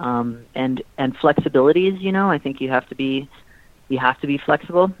flexibilities. I think you have to be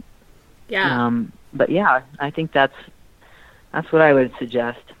flexible. Yeah. But yeah, I think that's what I would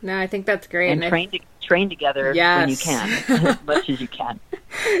suggest. No, I think that's great. And train together when you can, as much as you can.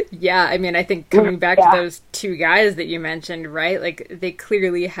 Yeah, I mean, I think coming back to those two guys that you mentioned, right? Like, they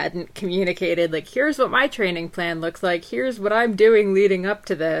clearly hadn't communicated, like, here's what my training plan looks like. Here's what I'm doing leading up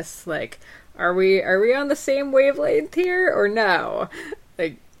to this. Like, are we on the same wavelength here or no?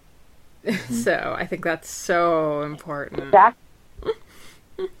 Like, so I think that's so important. Exactly.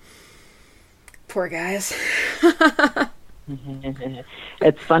 Poor guys.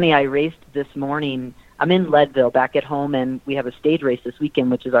 It's funny, I raced this morning. I'm in Leadville back at home, and we have a stage race this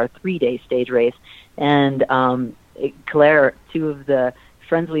weekend, which is our 3-day stage race. And Claire, two of the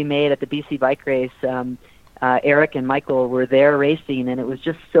friends we made at the BC bike race, Eric and Michael, were there racing, and it was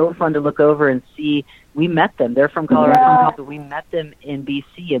just so fun to look over and see. We met them. They're from Colorado, but we met them in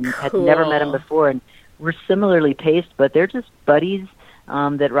BC and had never met them before. And we're similarly paced, but they're just buddies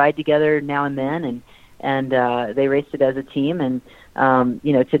that ride together now and then, and they raced it as a team. And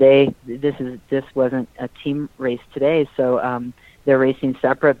today this wasn't a team race today, so they're racing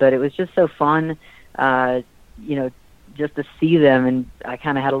separate. But it was just so fun, just to see them, and I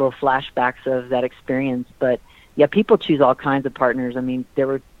kind of had a little flashbacks of that experience. But yeah, people choose all kinds of partners. I mean, there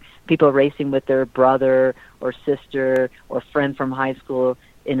were people racing with their brother or sister or friend from high school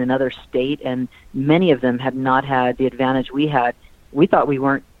in another state, and many of them had not had the advantage we had. We thought we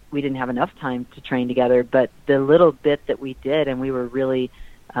didn't have enough time to train together, but the little bit that we did, and we were really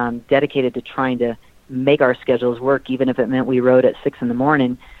dedicated to trying to make our schedules work, even if it meant we rode at 6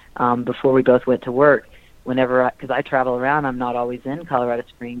 a.m. Before we both went to work. Because I travel around, I'm not always in Colorado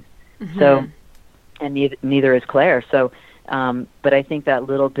Springs, so, and neither is Claire. So, but I think that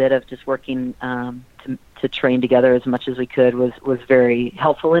little bit of just working to train together as much as we could was very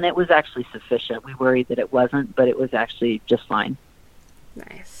helpful, and it was actually sufficient. We worried that it wasn't, but it was actually just fine.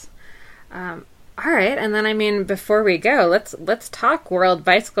 Nice. All right, and then I mean, before we go, let's talk World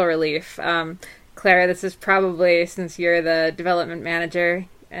Bicycle Relief. Clara, this is probably, since you're the development manager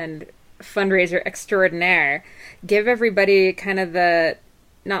and fundraiser extraordinaire, give everybody kind of the,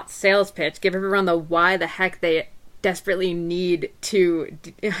 not sales pitch, give everyone the why the heck they desperately need to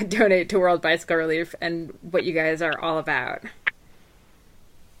donate to World Bicycle Relief and what you guys are all about.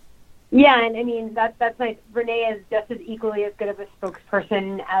 Yeah, and I mean, that's nice. Renee is just as equally as good of a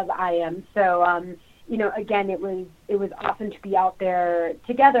spokesperson as I am. So, again, it was awesome to be out there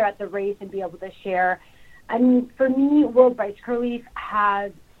together at the race and be able to share. I mean, for me, World Bicycle Relief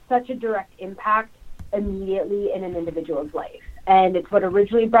has such a direct impact immediately in an individual's life. And it's what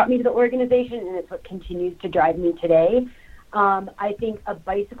originally brought me to the organization, and it's what continues to drive me today. I think a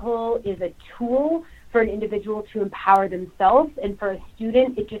bicycle is a tool for an individual to empower themselves, and for a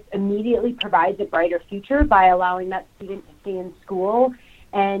student, it just immediately provides a brighter future by allowing that student to stay in school.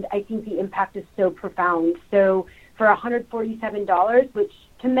 And I think the impact is so profound. So for $147, which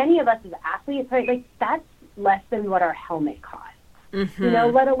to many of us as athletes, right, like that's less than what our helmet costs.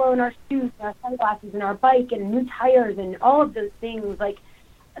 Mm-hmm. Let alone our shoes, our sunglasses, and our bike, and new tires, and all of those things. Like,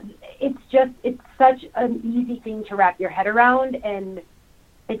 it's such an easy thing to wrap your head around, and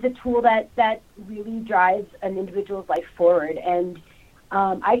it's a tool that really drives an individual's life forward. And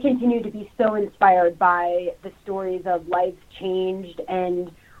I continue to be so inspired by the stories of lives changed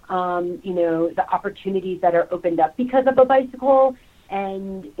and, the opportunities that are opened up because of a bicycle.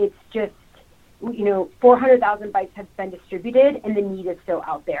 And it's just, 400,000 bikes have been distributed, and the need is still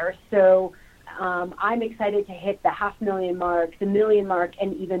out there. So I'm excited to hit the 500,000 mark, the 1 million mark,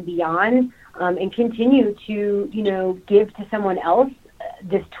 and even beyond, and continue to, give to someone else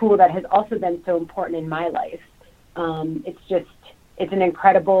this tool that has also been so important in my life. It's an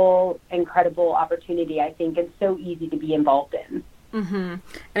incredible opportunity, I think, and so easy to be involved in. Mm-hmm. And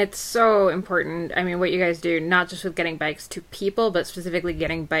it's so important. I mean, what you guys do, not just with getting bikes to people, but specifically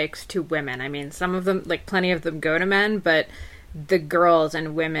getting bikes to women. I mean, some of them, like plenty of them go to men, but the girls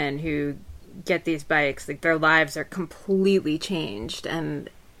and women who get these bikes, like their lives are completely changed. And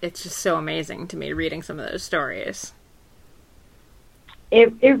it's just so amazing to me reading some of those stories.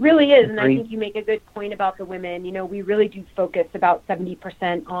 It really is, and I think you make a good point about the women. We really do focus about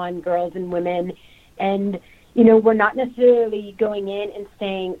 70% on girls and women, and we're not necessarily going in and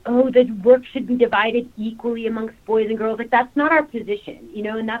saying, the work should be divided equally amongst boys and girls. Like, that's not our position,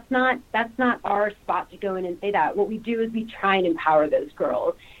 and that's not our spot to go in and say that. What we do is we try and empower those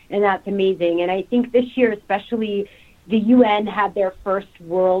girls, and that's amazing. And I think this year especially, the UN had their first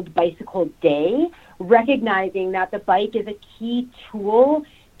World Bicycle Day, recognizing that the bike is a key tool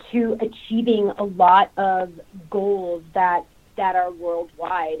to achieving a lot of goals that are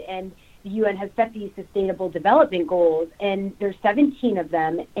worldwide. And the UN has set these sustainable development goals, and there's 17 of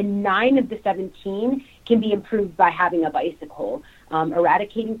them, and 9 of the 17 can be improved by having a bicycle.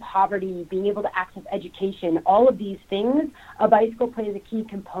 Eradicating poverty, being able to access education, all of these things, a bicycle plays a key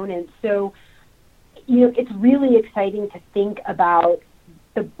component. So, it's really exciting to think about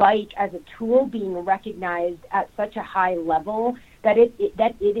the bike as a tool being recognized at such a high level that it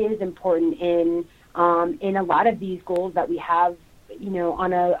is important in a lot of these goals that we have,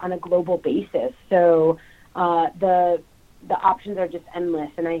 on a global basis. So the options are just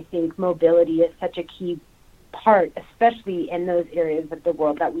endless, and I think mobility is such a key part, especially in those areas of the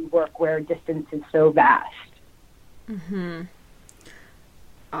world that we work where distance is so vast. Mm-hmm.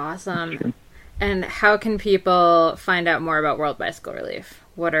 Awesome. And how can people find out more about World Bicycle Relief?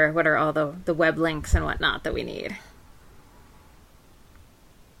 What are all the web links and whatnot that we need?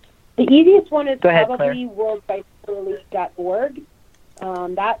 The easiest one is probably worldbicyclerelief.org.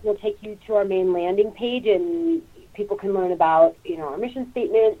 That will take you to our main landing page, and people can learn about our mission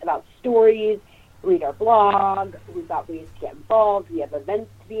statement, about stories, read our blog. We've got ways to get involved. We have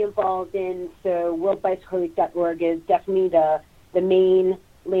events to be involved in. So worldbicyclerelief.org is definitely the main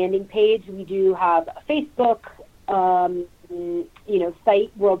landing page. We do have a Facebook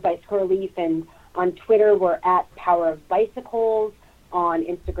site, World Bicycle Relief, and on Twitter we're at Power of Bicycles. On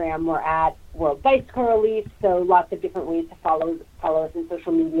Instagram we're at World Bicycle Relief. So lots of different ways to follow us in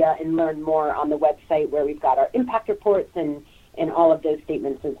social media and learn more on the website, where we've got our impact reports and all of those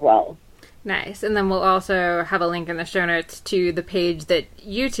statements as well. Nice. And then we'll also have a link in the show notes to the page that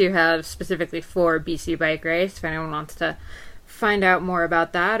you two have specifically for BC Bike Race, if anyone wants to find out more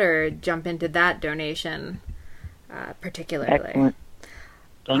about that or jump into that donation particularly. Excellent.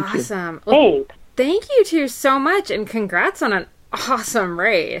 Thank awesome. you. Well, thank you two so much, and congrats on an awesome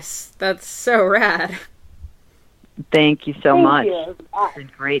race. That's so rad. Thank you so much. It's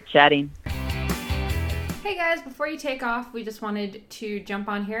been great chatting. Hey guys, before you take off, we just wanted to jump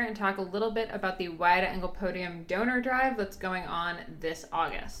on here and talk a little bit about the Wide Angle Podium donor drive that's going on this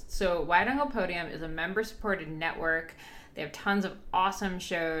August. So Wide Angle Podium is a member-supported network. They have tons of awesome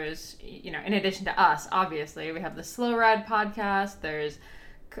shows, you know, in addition to us, obviously. We have the Slow Ride podcast, there's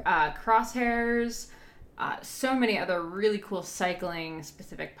Crosshairs, so many other really cool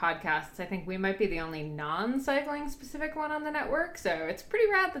cycling-specific podcasts. I think we might be the only non-cycling-specific one on the network, so it's pretty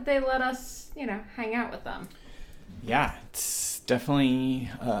rad that they let us, you know, hang out with them. Yeah, it's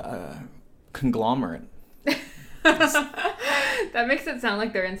definitely a conglomerate. That makes it sound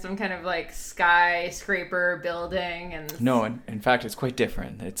like they're in some kind of like skyscraper building and no, in fact it's quite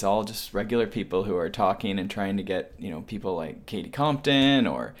different. It's all just regular people who are talking and trying to get, you know, people like Katie Compton,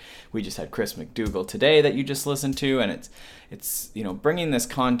 or we just had Chris McDougall today that you just listened to, and it's you know, bringing this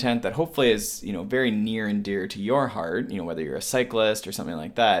content that hopefully is, you know, very near and dear to your heart, you know, whether you're a cyclist or something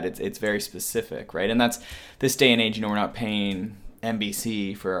like that. It's very specific, right? And that's this day and age, you know, we're not paying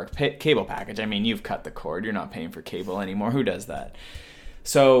NBC for our cable package. I mean, you've cut the cord. You're not paying for cable anymore. Who does that?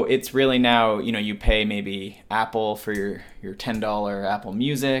 So it's really now, you know, you pay maybe Apple for your $10 Apple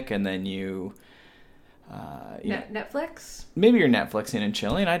Music, and then you Netflix? Maybe you're Netflixing and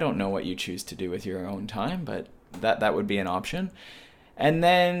chilling. I don't know what you choose to do with your own time, but that would be an option. And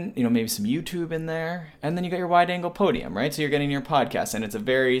then, you know, maybe some YouTube in there. And then you got your Wide Angle Podium, right? So you're getting your podcast, and it's a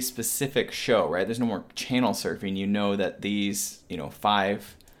very specific show, right? There's no more channel surfing. You know that these, you know,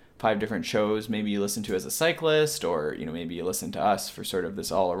 five different shows maybe you listen to as a cyclist, or, you know, maybe you listen to us for sort of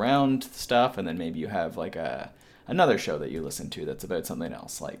this all-around stuff, and then maybe you have like another show that you listen to that's about something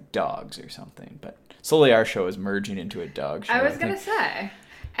else, like dogs or something. But slowly our show is merging into a dog show. I was going to say.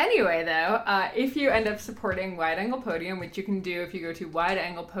 Anyway, though, if you end up supporting Wide Angle Podium, which you can do if you go to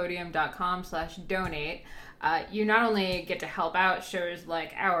wideanglepodium.com/donate, you not only get to help out shows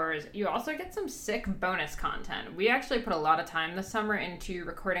like ours, you also get some sick bonus content. We actually put a lot of time this summer into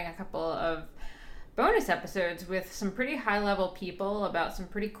recording a couple of bonus episodes with some pretty high-level people about some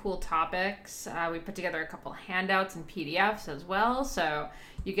pretty cool topics. We put together a couple handouts and PDFs as well, so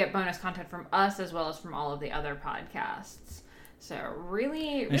you get bonus content from us as well as from all of the other podcasts. So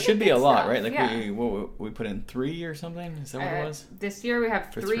really it should be a lot, right? Like yeah. we put in 3 or something. Is that what it was? This year we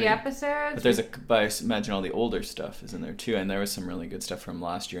have three episodes. But I imagine all the older stuff is in there too, and there was some really good stuff from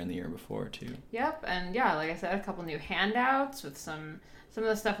last year and the year before too. Yep, and yeah, like I said, a couple new handouts with some of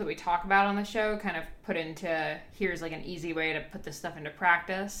the stuff that we talk about on the show, kind of put into here's like an easy way to put this stuff into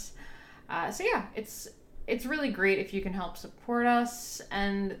practice. So yeah, it's really great if you can help support us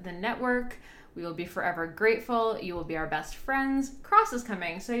and the network. We will be forever grateful. You will be our best friends. Cross is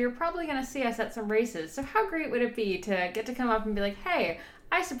coming, so you're probably going to see us at some races. So how great would it be to get to come up and be like, hey,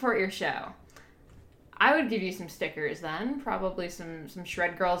 I support your show. I would give you some stickers then. Probably some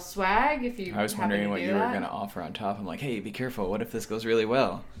Shred Girls swag if you I was wondering what you were going to offer on top. I'm like, hey, be careful. What if this goes really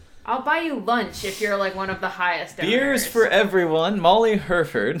well? I'll buy you lunch if you're like one of the highest donors. Beers for everyone. Molly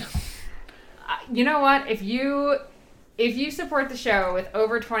Herford. You know what? If you support the show with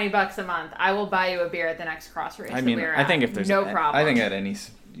over $20 a month, I will buy you a beer at the next cross race. I mean, I think if there's no problem. I think at any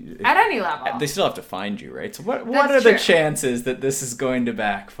level, they still have to find you, right? So what are the chances that this is going to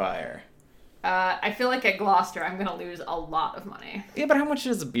backfire? I feel like at Gloucester, I'm going to lose a lot of money. Yeah, but how much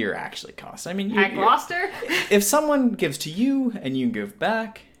does a beer actually cost? I mean, at Gloucester, if someone gives to you and you give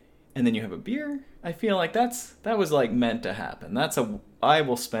back, and then you have a beer, I feel like that was like meant to happen. I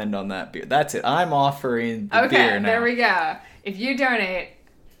will spend on that beer. That's it. I'm offering the beer now. Okay, there we go. If you donate,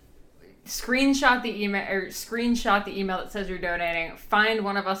 screenshot the email that says you're donating. Find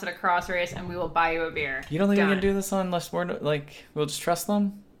one of us at a cross race, and we will buy you a beer. You don't think we can do this unless we'll just trust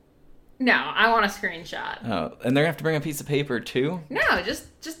them? No, I want a screenshot. Oh, and they're gonna have to bring a piece of paper too? No,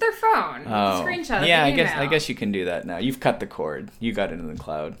 just their phone. Oh, screenshot. Yeah, I guess you can do that now. You've cut the cord. You got it in the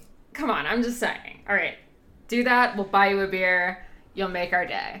cloud. Come on, I'm just saying. All right, do that. We'll buy you a beer. You'll make our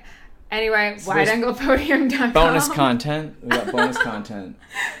day. Anyway, so wideanglepodium.com. Bonus content. We got bonus content.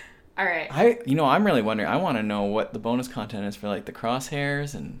 All right. I'm really wondering. I want to know what the bonus content is for like the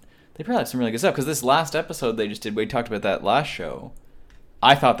crosshairs, and they probably have some really good stuff. Because this last episode they just did, we talked about that last show.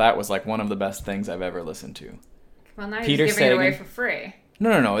 I thought that was like one of the best things I've ever listened to. Well, now you're just giving it away for free.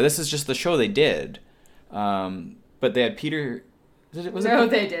 No. This is just the show they did. But they had Peter. They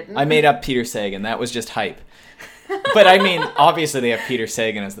didn't. I made up Peter Sagan. That was just hype. But I mean, obviously they have Peter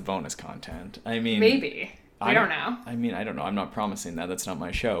Sagan as the bonus content. I mean, maybe. I don't know. I mean, I don't know. I'm not promising that. That's not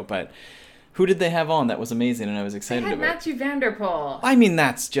my show. But who did they have on that was amazing and I was excited about? They had Matthew Vanderpool. I mean,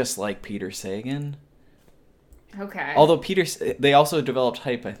 that's just like Peter Sagan. Okay. Although they also developed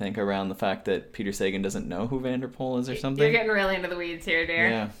hype, I think, around the fact that Peter Sagan doesn't know who Vanderpool is or something. You're getting really into the weeds here, dear.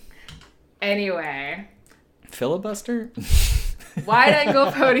 Yeah. Anyway, Filibuster?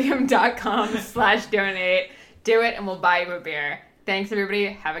 wideanglepodium.com/donate. Do it and we'll buy you a beer. Thanks, everybody.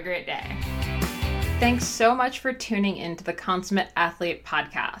 Have a great day. Thanks so much for tuning into the Consummate Athlete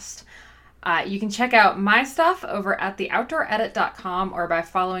podcast. You can check out my stuff over at theoutdooredit.com or by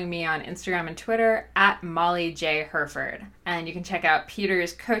following me on Instagram and Twitter at Molly J. Herford. And you can check out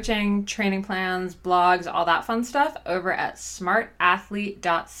Peter's coaching, training plans, blogs, all that fun stuff over at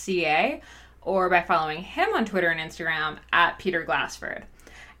smartathlete.ca or by following him on Twitter and Instagram at Peter Glassford.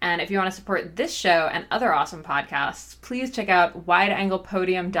 And if you want to support this show and other awesome podcasts, please check out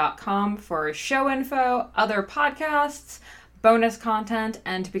wideanglepodium.com for show info, other podcasts, bonus content,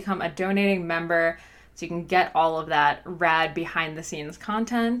 and to become a donating member so you can get all of that rad behind the scenes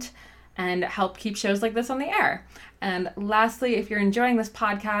content and help keep shows like this on the air. And lastly, if you're enjoying this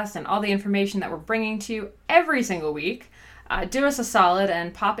podcast and all the information that we're bringing to you every single week, do us a solid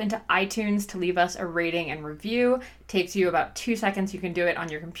and pop into iTunes to leave us a rating and review. It takes you about 2 seconds. You can do it on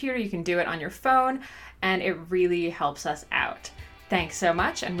your computer, you can do it on your phone, and it really helps us out. Thanks so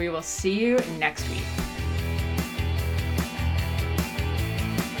much, and we will see you next week.